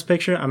for Best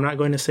Picture. I'm not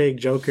going to say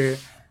Joker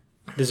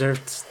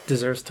deserves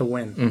to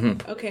win.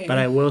 Mm-hmm. Okay, but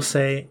I will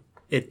say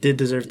it did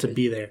deserve to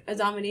be there. A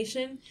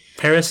domination.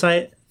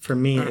 Parasite for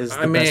me is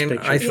the best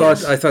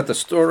picture. I thought the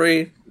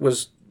story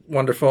was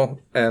wonderful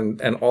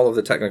and all of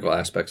the technical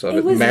aspects of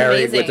it married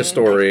amazing. With the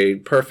story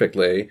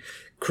perfectly.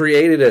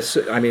 Created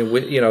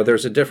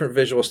there's a different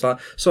visual style.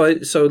 So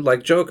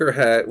like Joker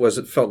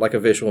felt like a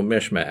visual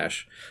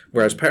mishmash,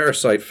 whereas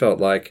Parasite felt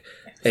like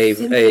a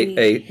symphony.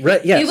 It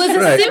was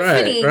a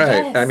symphony.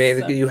 Right. Yes. I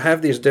mean, you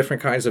have these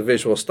different kinds of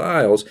visual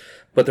styles,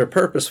 but they're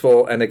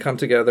purposeful and they come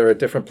together at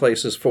different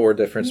places for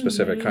different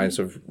specific kinds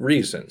of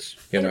reasons.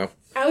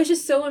 I was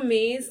just so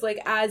amazed, like,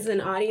 as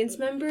an audience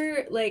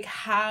member, like,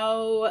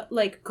 how,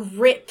 like,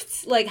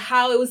 gripped, like,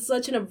 how it was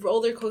such a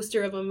roller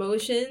coaster of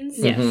emotions.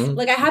 Yes. Mm-hmm.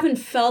 Like, I haven't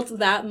felt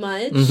that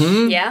much.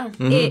 Mm-hmm. Yeah.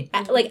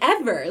 Like,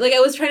 ever. Like, I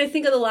was trying to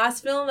think of the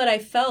last film that I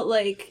felt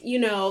like,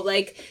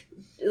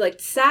 like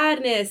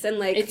sadness and,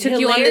 like, it took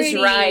you on this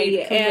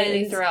ride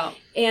completely throughout.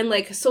 And,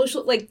 like,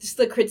 social, like, just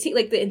the critique,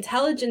 like, the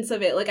intelligence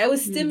of it. Like, I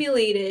was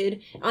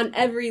stimulated on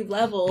every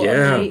level of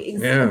my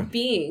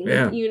being,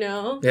 Yeah.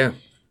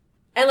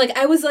 And, like,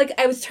 I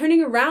was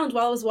turning around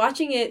while I was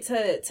watching it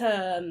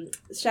to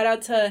shout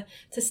out to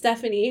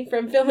Stephanie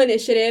from Film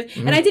Initiative.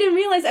 Mm-hmm. And I didn't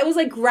realize I was,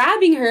 like,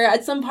 grabbing her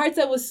at some parts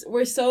that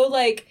were so,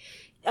 like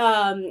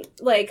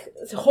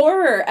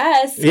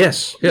horror-esque.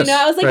 Yes.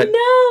 I was like,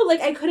 no,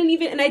 like, I couldn't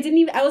even, and I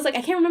was like,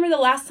 I can't remember the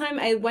last time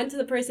I went to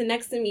the person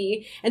next to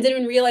me and didn't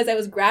even realize I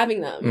was grabbing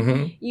them.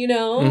 Mm-hmm.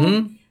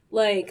 Mm-hmm.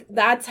 Like,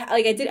 that's,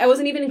 like, I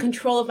wasn't even in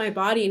control of my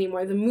body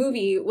anymore. The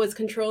movie was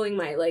controlling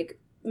my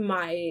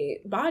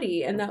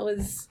body, and that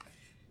was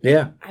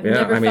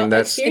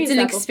it's an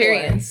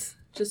experience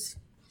just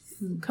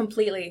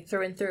completely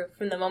through and through,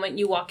 from the moment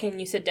you walk in,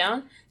 you sit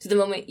down, to the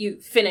moment you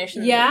finish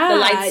and the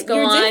lights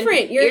go on.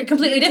 Different. You're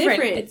completely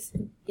different.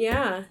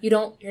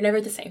 You're never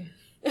the same.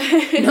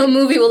 No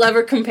movie will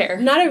ever compare.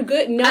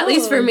 At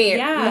least for me,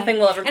 nothing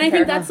will ever compare. And I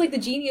think that's, like, the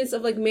genius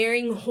of, like,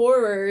 marrying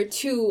horror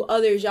to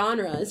other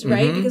genres,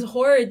 right? Mm-hmm. Because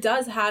horror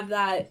does have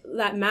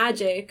that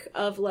magic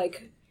of,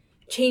 like,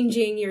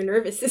 changing your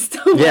nervous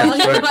system while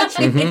you're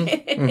watching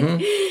it.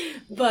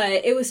 Mm-hmm.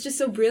 But it was just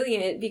so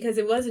brilliant because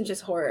it wasn't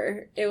just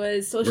horror. It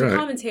was social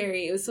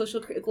commentary. It was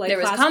social, like, there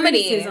was class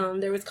comedy. Criticism.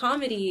 There was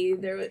comedy.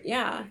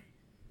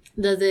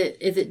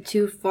 Is it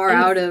too far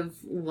out of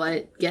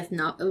what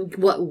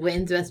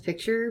wins Best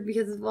Picture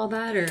because of all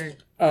that, or?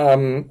 I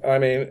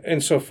mean,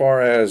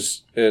 insofar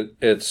as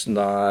it's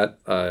not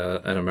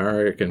an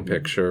American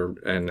picture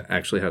and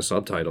actually has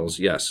subtitles,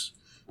 yes.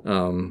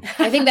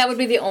 I think that would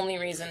be the only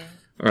reason.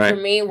 Right.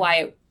 For me, why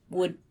it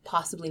would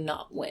possibly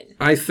not win.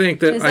 I think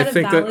that I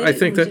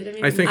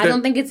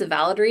don't think it's a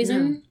valid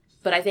reason,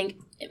 but I think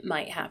it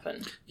might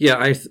happen. Yeah,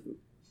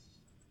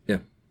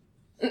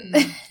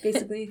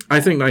 basically.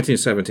 I think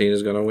 1917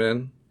 is going to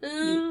win.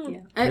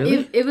 Really?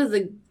 It was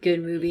a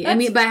good movie. I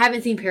mean, but I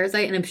haven't seen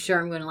Parasite, and I'm sure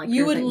I'm going to like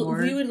Parasite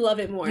more. You would love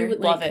it more. You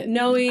would love it.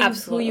 Knowing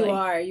who you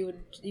are, you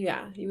would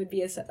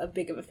be as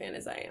big of a fan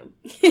as I am.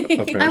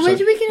 I wish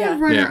we could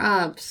have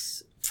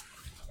runner-ups.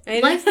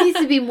 Life needs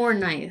to be more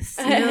nice.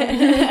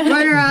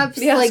 Runner-ups,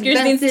 the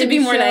Oscars needs to be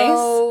more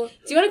nice.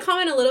 Do you want to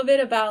comment a little bit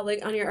about,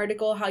 like, on your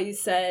article, how you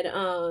said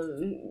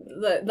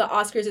the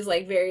Oscars is,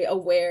 like, very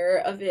aware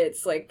of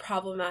its, like,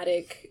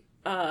 problematic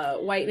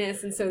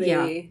whiteness, and so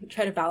they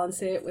try to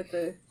balance it with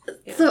the.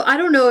 Yeah. So I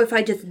don't know if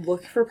I just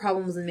look for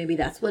problems and maybe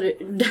that's what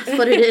it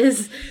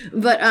is.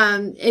 But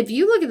if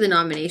you look at the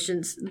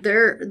nominations,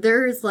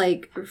 there's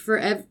like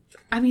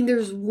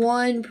there's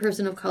one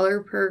person of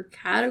color per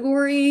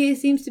category,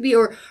 seems to be,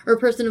 or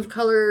person of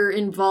color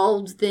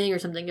involved thing or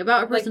something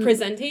about a person. Like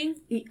presenting?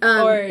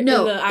 Or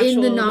no,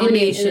 in the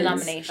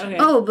nominations. Okay.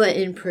 Oh, but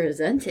in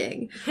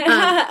presenting.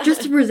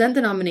 Just to present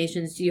the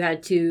nominations, you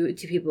had two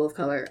people of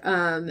color.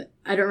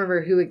 I don't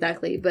remember who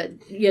exactly, but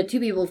you had two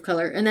people of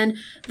color. And then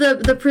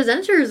the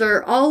presenters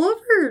are all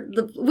over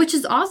which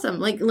is awesome.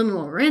 Like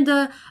Lin-Manuel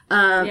Miranda,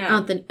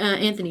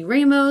 Anthony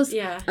Ramos,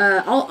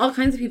 all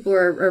kinds of people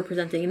are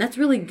presenting, and that's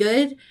really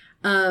good.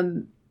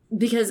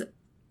 Because,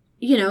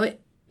 you know,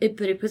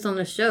 it puts on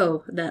a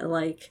show that,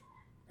 like,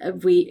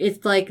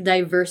 it's like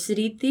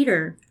diversity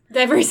theater.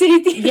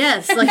 Diversity theater.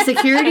 Yes, like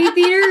security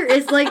theater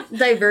is like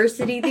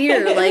diversity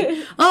theater. Like,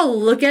 oh,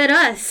 look at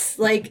us.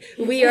 Like,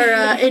 we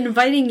are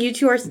inviting you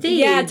to our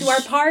stage. Yeah, to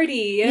our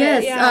party.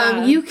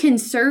 Yes, you can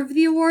serve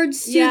the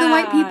awards to the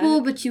white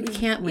people, but you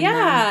can't win them.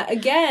 Yeah,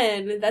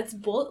 again, that's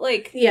it's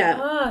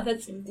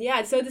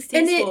so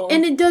distasteful.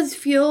 And it does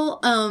feel,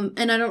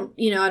 and I don't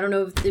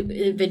know if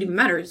it even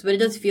matters, but it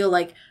does feel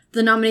like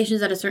the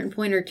nominations at a certain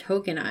point are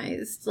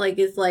tokenized. Like,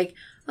 it's like,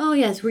 oh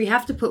yes, we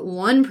have to put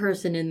one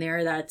person in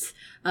there that's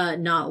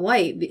not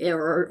white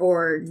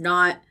or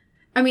not.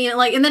 I mean,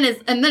 like, and then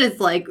it's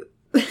like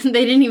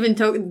they didn't even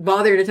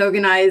bother to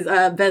tokenize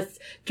best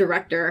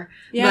director.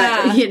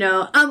 Yeah, but, you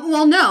know,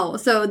 well, no.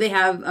 So they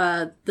have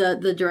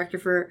the director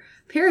for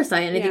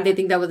Parasite, and I think they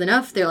think that was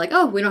enough. They're like,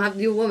 oh, we don't have to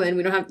do a woman.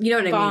 We don't have, you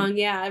know what I mean?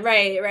 Yeah,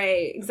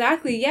 right,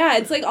 exactly. Yeah,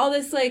 it's like all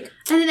this like,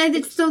 and then I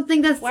just don't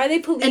think that's why are they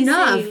policing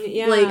enough.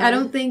 Yeah. Like, I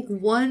don't think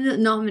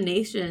one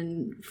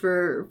nomination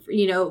for,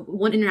 you know,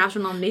 one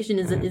international nomination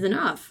is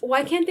enough.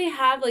 Why can't they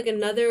have like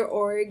another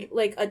org,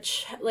 like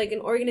like an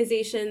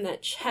organization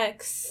that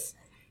checks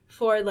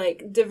for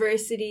like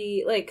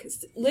diversity, like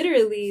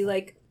literally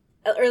like,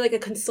 or like a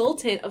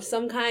consultant of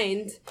some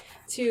kind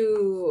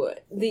to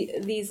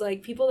these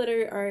like people that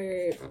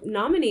are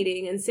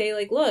nominating and say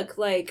like, look,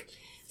 like,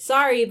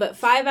 sorry, but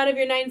 5 out of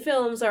your 9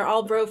 films are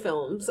all bro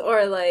films,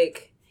 or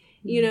like,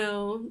 you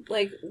know,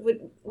 like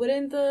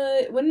wouldn't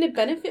it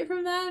benefit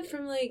from that,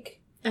 from like,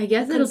 I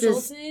guess it'll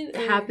just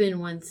happen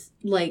once,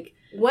 like,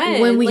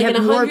 when we like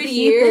have more people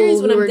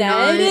years, when I'm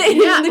dead.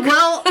 Yeah,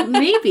 well,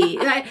 maybe.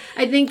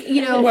 I think,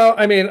 you know. Well,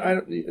 I mean,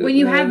 when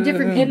you have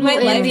different people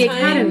in the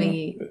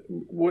Academy.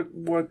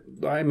 What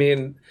I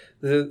mean,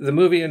 the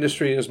movie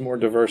industry is more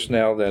diverse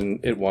now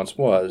than it once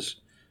was.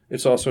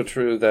 It's also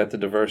true that the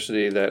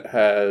diversity that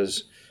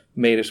has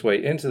made its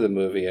way into the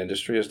movie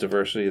industry is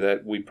diversity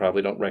that we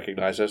probably don't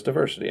recognize as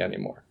diversity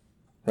anymore.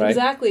 Right?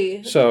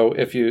 Exactly. So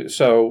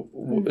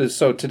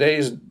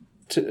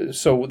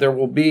so there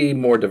will be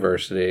more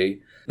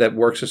diversity that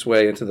works its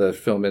way into the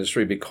film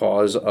industry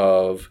because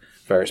of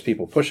various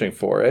people pushing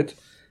for it.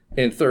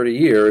 In 30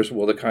 years,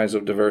 will the kinds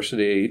of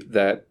diversity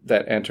that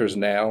enters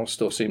now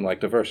still seem like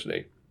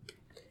diversity?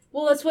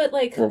 Well, that's what,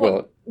 like,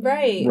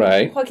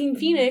 right. Joaquin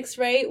Phoenix,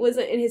 right, was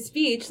in his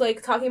speech,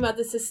 like, talking about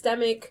the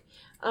systemic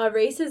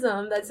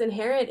racism that's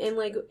inherent in,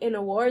 like, in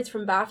awards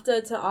from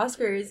BAFTA to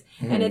Oscars,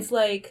 and it's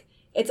like,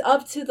 it's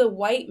up to the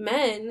white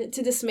men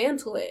to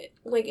dismantle it.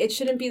 Like, it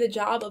shouldn't be the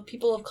job of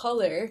people of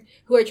color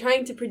who are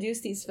trying to produce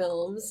these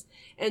films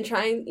and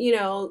trying, you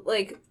know,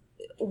 like,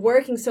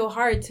 working so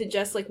hard to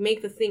just like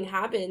make the thing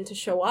happen, to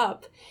show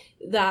up,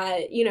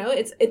 that, you know,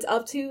 it's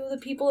up to the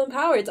people in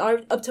power. It's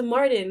up to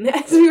Martin,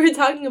 as we were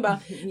talking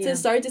about, to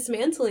start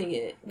dismantling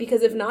it,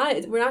 because if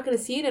not, we're not going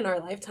to see it in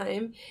our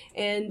lifetime,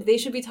 and they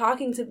should be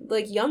talking to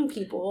like young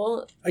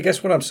people. I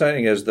guess what I'm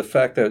saying is the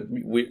fact that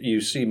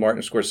you see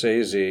Martin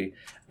Scorsese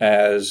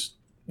as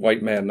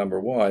white man number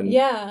one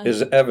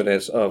is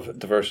evidence of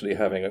diversity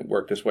having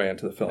worked its way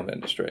into the film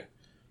industry.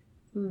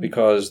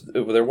 Because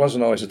there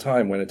wasn't always a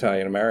time when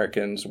Italian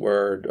Americans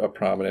were a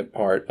prominent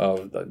part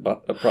of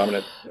a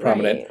prominent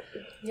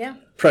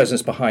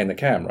presence behind the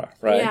camera,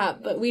 right? Yeah,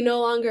 but we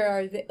no longer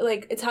are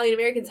like Italian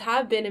Americans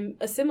have been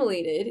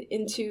assimilated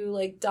into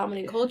like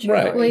dominant culture.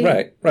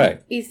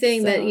 Right. He's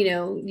saying that, you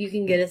know, you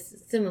can get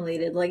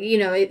assimilated, like, you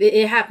know,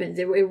 it happens,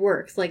 it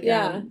works, like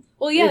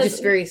it's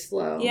just very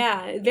slow.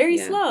 Yeah, very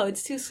slow.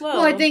 It's too slow.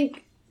 Well, I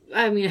think.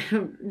 I mean,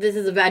 this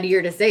is a bad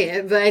year to say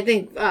it, but I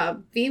think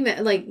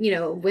female, like, you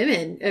know,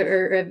 women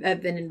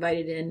have been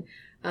invited in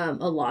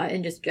a lot,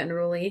 and just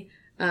generally,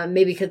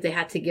 maybe because they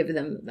had to give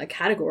them a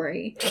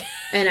category.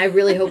 And I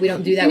really hope we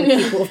don't do that with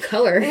people of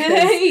color.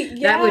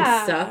 That would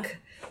suck.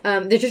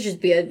 There should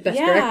just be a best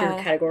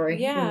director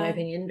category, in my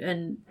opinion,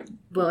 and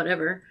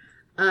whatever.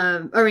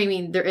 Or I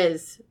mean, there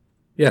is.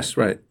 Yes,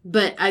 right.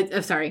 But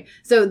I'm sorry.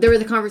 So there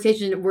was a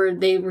conversation where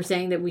they were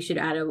saying that we should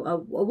add a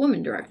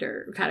woman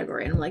director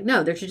category, and I'm like,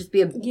 no, there should just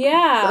be and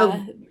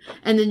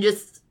then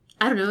just,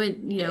 I don't know,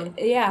 nominate.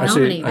 I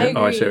see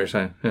what you're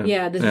saying.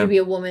 There should be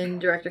a woman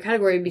director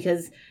category,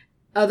 because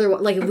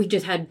otherwise, like, if we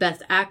just had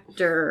best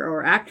actor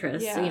or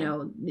actress, you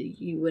know,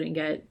 you wouldn't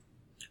get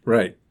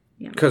right.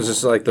 Because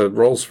it's like the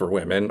roles for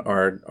women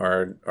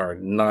are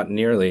not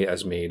nearly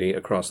as meaty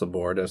across the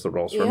board as the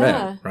roles for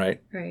men,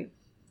 right? Right.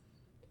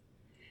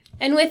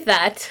 And with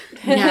that,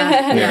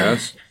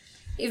 yes.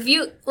 If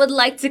you would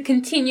like to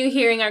continue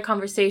hearing our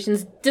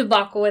conversations,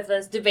 debacle with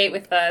us, debate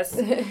with us,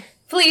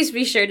 please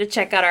be sure to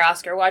check out our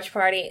Oscar watch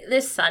party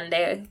this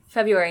Sunday,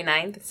 February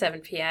 9th at 7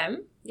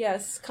 p.m.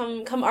 Yes,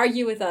 come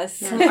argue with us.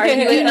 Come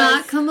argue with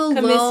us. Come alone.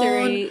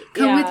 Commiserate.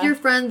 Come with your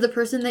friends, the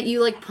person that you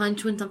like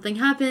punch when something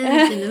happens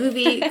in the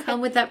movie.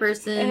 Come with that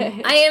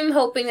person. I am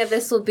hoping that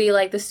this will be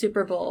like the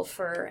Super Bowl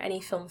for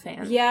any film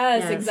fan.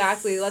 Yes,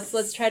 exactly.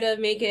 Let's try to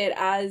make it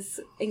as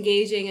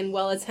engaging and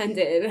well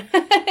attended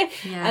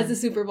as the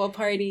Super Bowl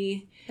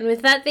party. And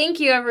with that, thank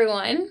you,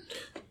 everyone.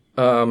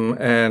 I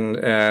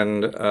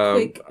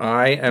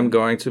am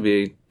going to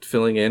be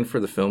filling in for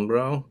the Film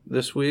Bro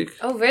this week.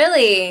 Oh,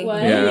 really?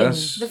 What?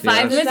 Yes. The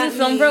 5 minutes with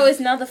Film Bro is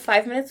now the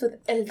 5 minutes with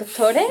El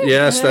Doctore?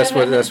 Yes, that's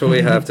what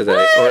we have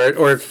today.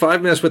 Or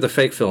 5 minutes with the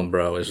fake Film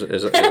Bro is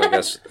I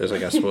guess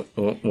what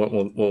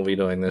we'll be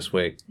doing this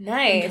week.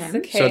 Nice.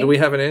 Okay. So do we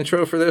have an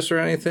intro for this or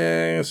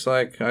anything? It's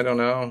like, I don't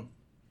know.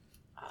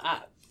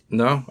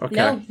 No?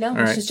 Okay. No. All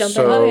right. Just jump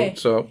in.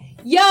 So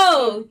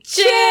Yo,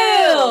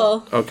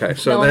 chill. okay,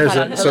 so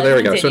there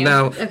we go. So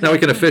now we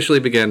can officially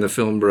begin the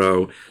Film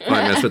Bro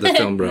 5 minutes with the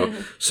Film Bro.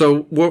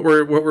 So what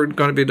we're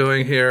going to be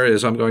doing here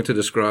is I'm going to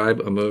describe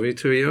a movie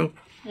to you,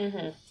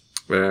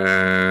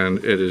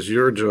 and it is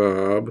your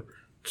job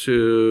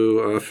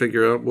to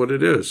figure out what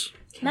it is.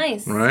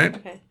 Nice. Right?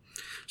 Okay.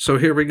 So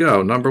here we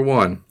go. Number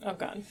 1. Oh,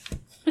 God.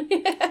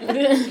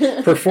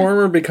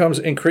 Performer becomes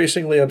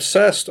increasingly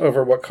obsessed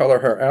over what color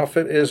her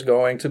outfit is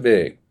going to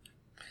be.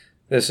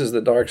 This is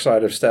the dark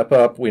side of Step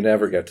Up we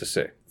never get to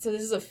see. So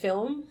this is a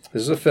film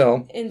This is a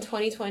film. in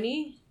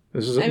 2020?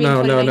 This is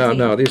No.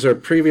 no. These are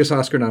previous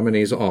Oscar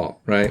nominees, all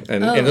right,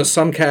 and in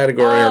some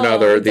category or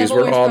another, these Devil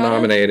were Wears all Prada?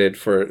 nominated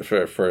for.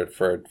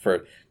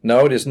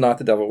 No, it is not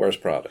The Devil Wears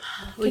Prada.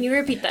 Can you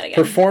repeat that again?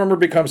 Performer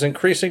becomes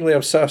increasingly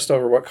obsessed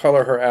over what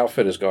color her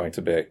outfit is going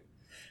to be.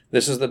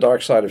 This is the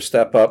dark side of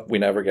Step Up we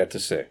never get to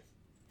see.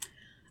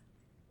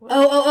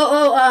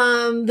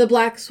 The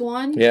Black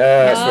Swan?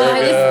 Yes, very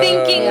I good. was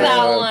thinking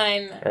that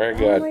one. Very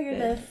good. Oh, my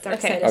goodness. Dark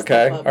Okay. Side of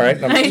Okay, Step Up. all right,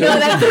 number 2. I know,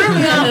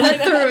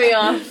 that threw me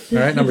off. All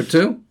right, number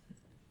 2.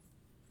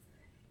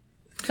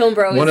 Film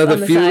Bro is One of the on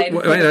the few. side.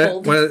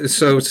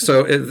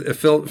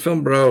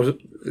 Film Bro.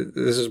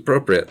 This is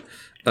appropriate.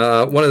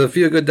 One of the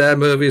few good dad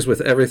movies with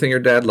everything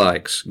your dad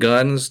likes: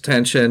 guns,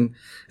 tension,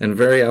 and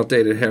very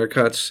outdated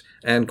haircuts,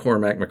 and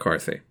Cormac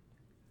McCarthy.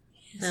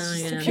 Oh,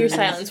 yeah. Pure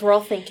silence. We're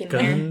all thinking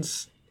there.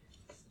 Guns,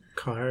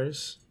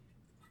 cars,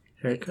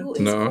 haircuts.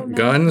 No,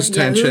 guns,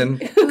 tension,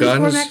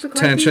 guns,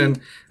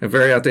 tension, and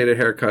very outdated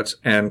haircuts,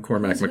 and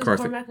Cormac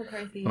McCarthy. Cormac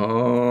McCarthy.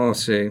 Oh,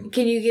 see.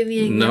 Can you give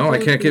me an No, I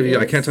can't give you.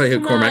 I can't tell you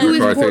who Cormac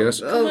McCarthy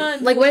is. Oh,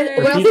 on, like what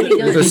else have you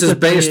done? This is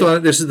based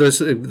on.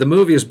 The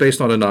movie is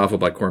based on a novel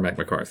by Cormac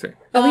McCarthy.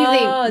 Oh, he's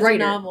it's a a writer.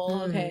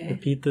 novel. Okay.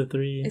 Repeat the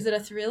 3. Is it a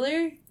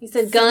thriller? You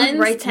said Someone guns,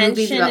 writes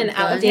movies tension, about and guns.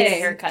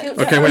 outdated Okay. haircuts.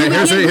 Okay, wait.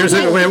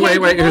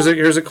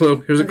 Here's a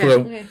clue. Here's a clue.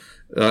 Okay.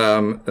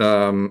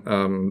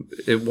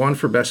 It won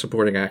for Best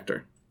Supporting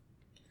Actor.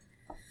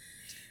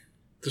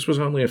 This was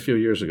only a few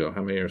years ago.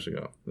 How many years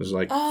ago? This was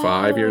like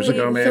 5 years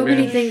ago, maybe. So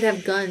many things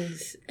have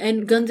guns.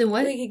 And guns and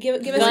what? Wait, give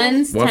us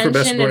Guns, One for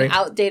Best tension, Supporting- and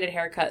outdated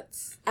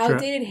haircuts.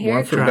 outdated hair.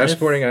 One for Drive. Best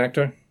Supporting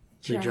Actor.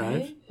 Do you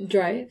drive?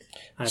 Drive.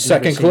 I've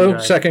Second never seen clue.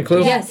 Drive. Second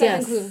clue. Yes, Second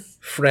yes. clue.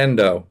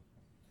 Friendo.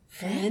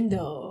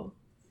 Fendo.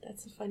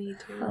 That's a funny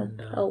term.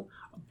 And, Oh.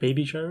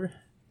 Baby Driver?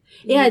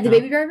 Yeah, the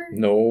Baby Driver?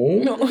 No.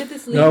 Look at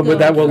this No, lingo. but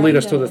that will lead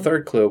us to the Friendo.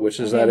 third clue, which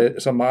is that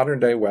it's a modern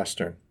day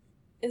Western.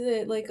 Is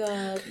it like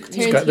a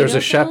There's a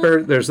Tarantino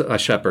shepherd. There's a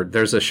shepherd.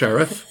 There's a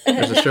sheriff.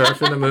 There's a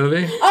sheriff in the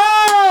movie.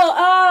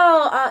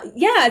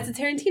 Yeah, it's a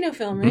Tarantino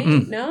film, right?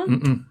 Mm-mm. No?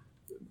 Mm-mm.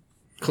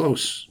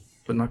 Close,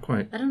 but not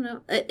quite. I don't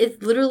know.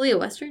 It's literally a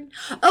Western?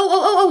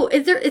 Oh.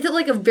 Is it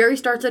like a very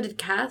star-studded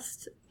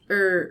cast?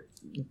 Or...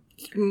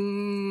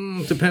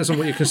 Depends on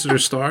what you consider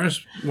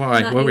stars.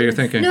 Why? Not What were you even-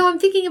 thinking? No, I'm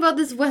thinking about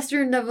this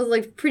Western that was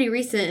like pretty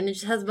recent and it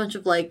just has a bunch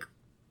of like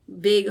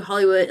big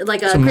Hollywood,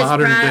 like It's a a Chris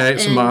modern Pratt day.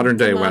 It's a and- modern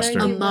day a modern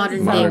Western. day A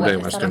modern Modern day day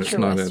Western. Western. It's True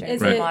not Western. it.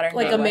 Is Right. it Modern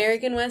like day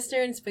American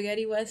Western,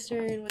 spaghetti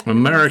Western? What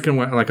American,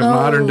 like a Oh,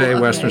 modern day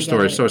okay, Western I get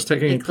story. it. So it's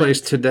taking It place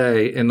clicked.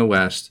 today in the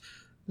West,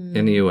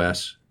 in the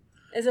U.S.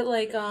 Is it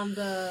like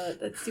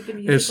that stupid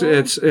It's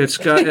musical? it's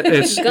got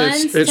it's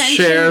Guns, it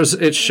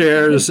tension.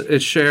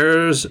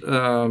 shares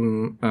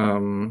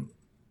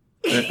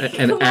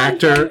an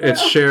actor. It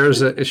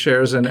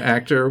shares an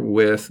actor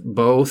with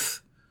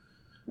both.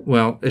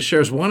 Well, it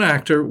shares one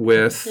actor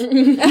with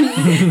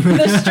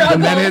it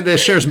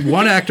shares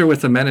one actor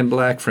with the Men in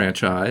Black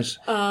franchise,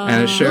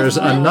 and it shares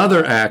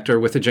another actor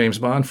with the James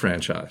Bond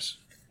franchise.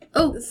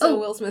 So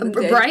Will Smith and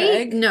Daniel Bright?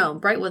 Craig? No,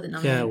 Bright wasn't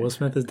nominated. Yeah, Will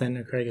Smith is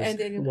Daniel Craig And is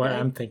Daniel what Craig.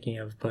 I'm thinking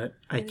of, but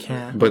I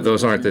can't. But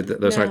those aren't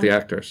the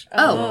actors.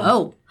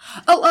 Oh.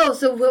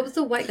 So what was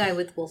the white guy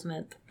with Will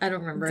Smith? I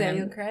don't remember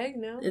Daniel him. Craig?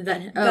 No. Is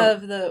that oh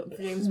Of the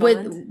James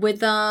Bond.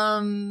 with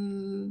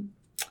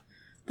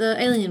the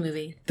Alien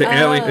movie? The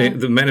alien,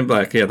 the Men in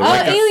Black. Yeah, the Oh,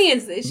 white guy.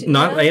 aliens! They should-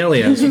 Not no?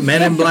 aliens.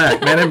 Men in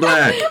Black. Men in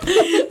Black. All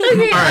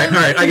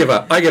right. I give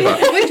up.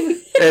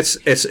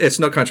 It's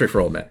No Country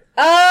for Old Men.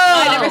 Oh,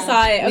 I never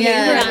saw it. Okay,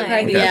 Yeah. you're right,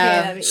 McCarthy. Yeah. Okay,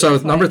 that makes So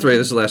sense. number 3.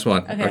 This is the last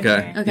one.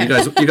 Okay.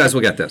 You guys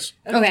will get this.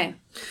 Okay.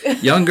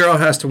 Young girl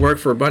has to work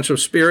for a bunch of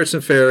spirits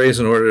and fairies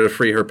in order to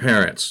free her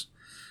parents.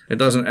 It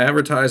doesn't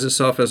advertise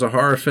itself as a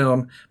horror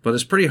film, but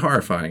it's pretty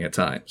horrifying at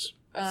times.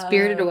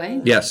 Spirited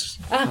Away? Yes.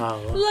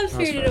 Love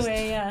Spirited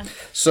Away, yeah.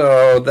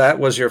 So that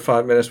was your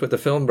 5 minutes with the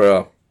film,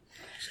 bro.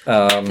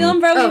 Film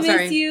bro, we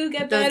miss you.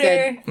 Get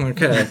better.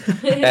 Okay.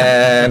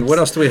 And what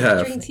else do we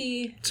have? Drink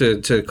tea.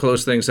 To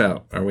close things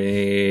out? Are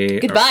we...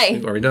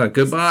 Goodbye. Are we done?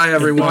 Goodbye,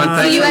 everyone.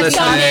 Goodbye. Thanks See for you at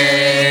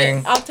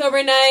listening.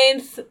 October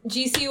 9th,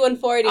 GC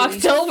 140.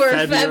 October,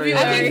 February.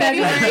 February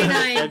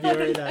 9th.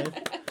 February 9th.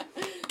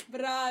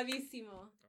 Bravissimo.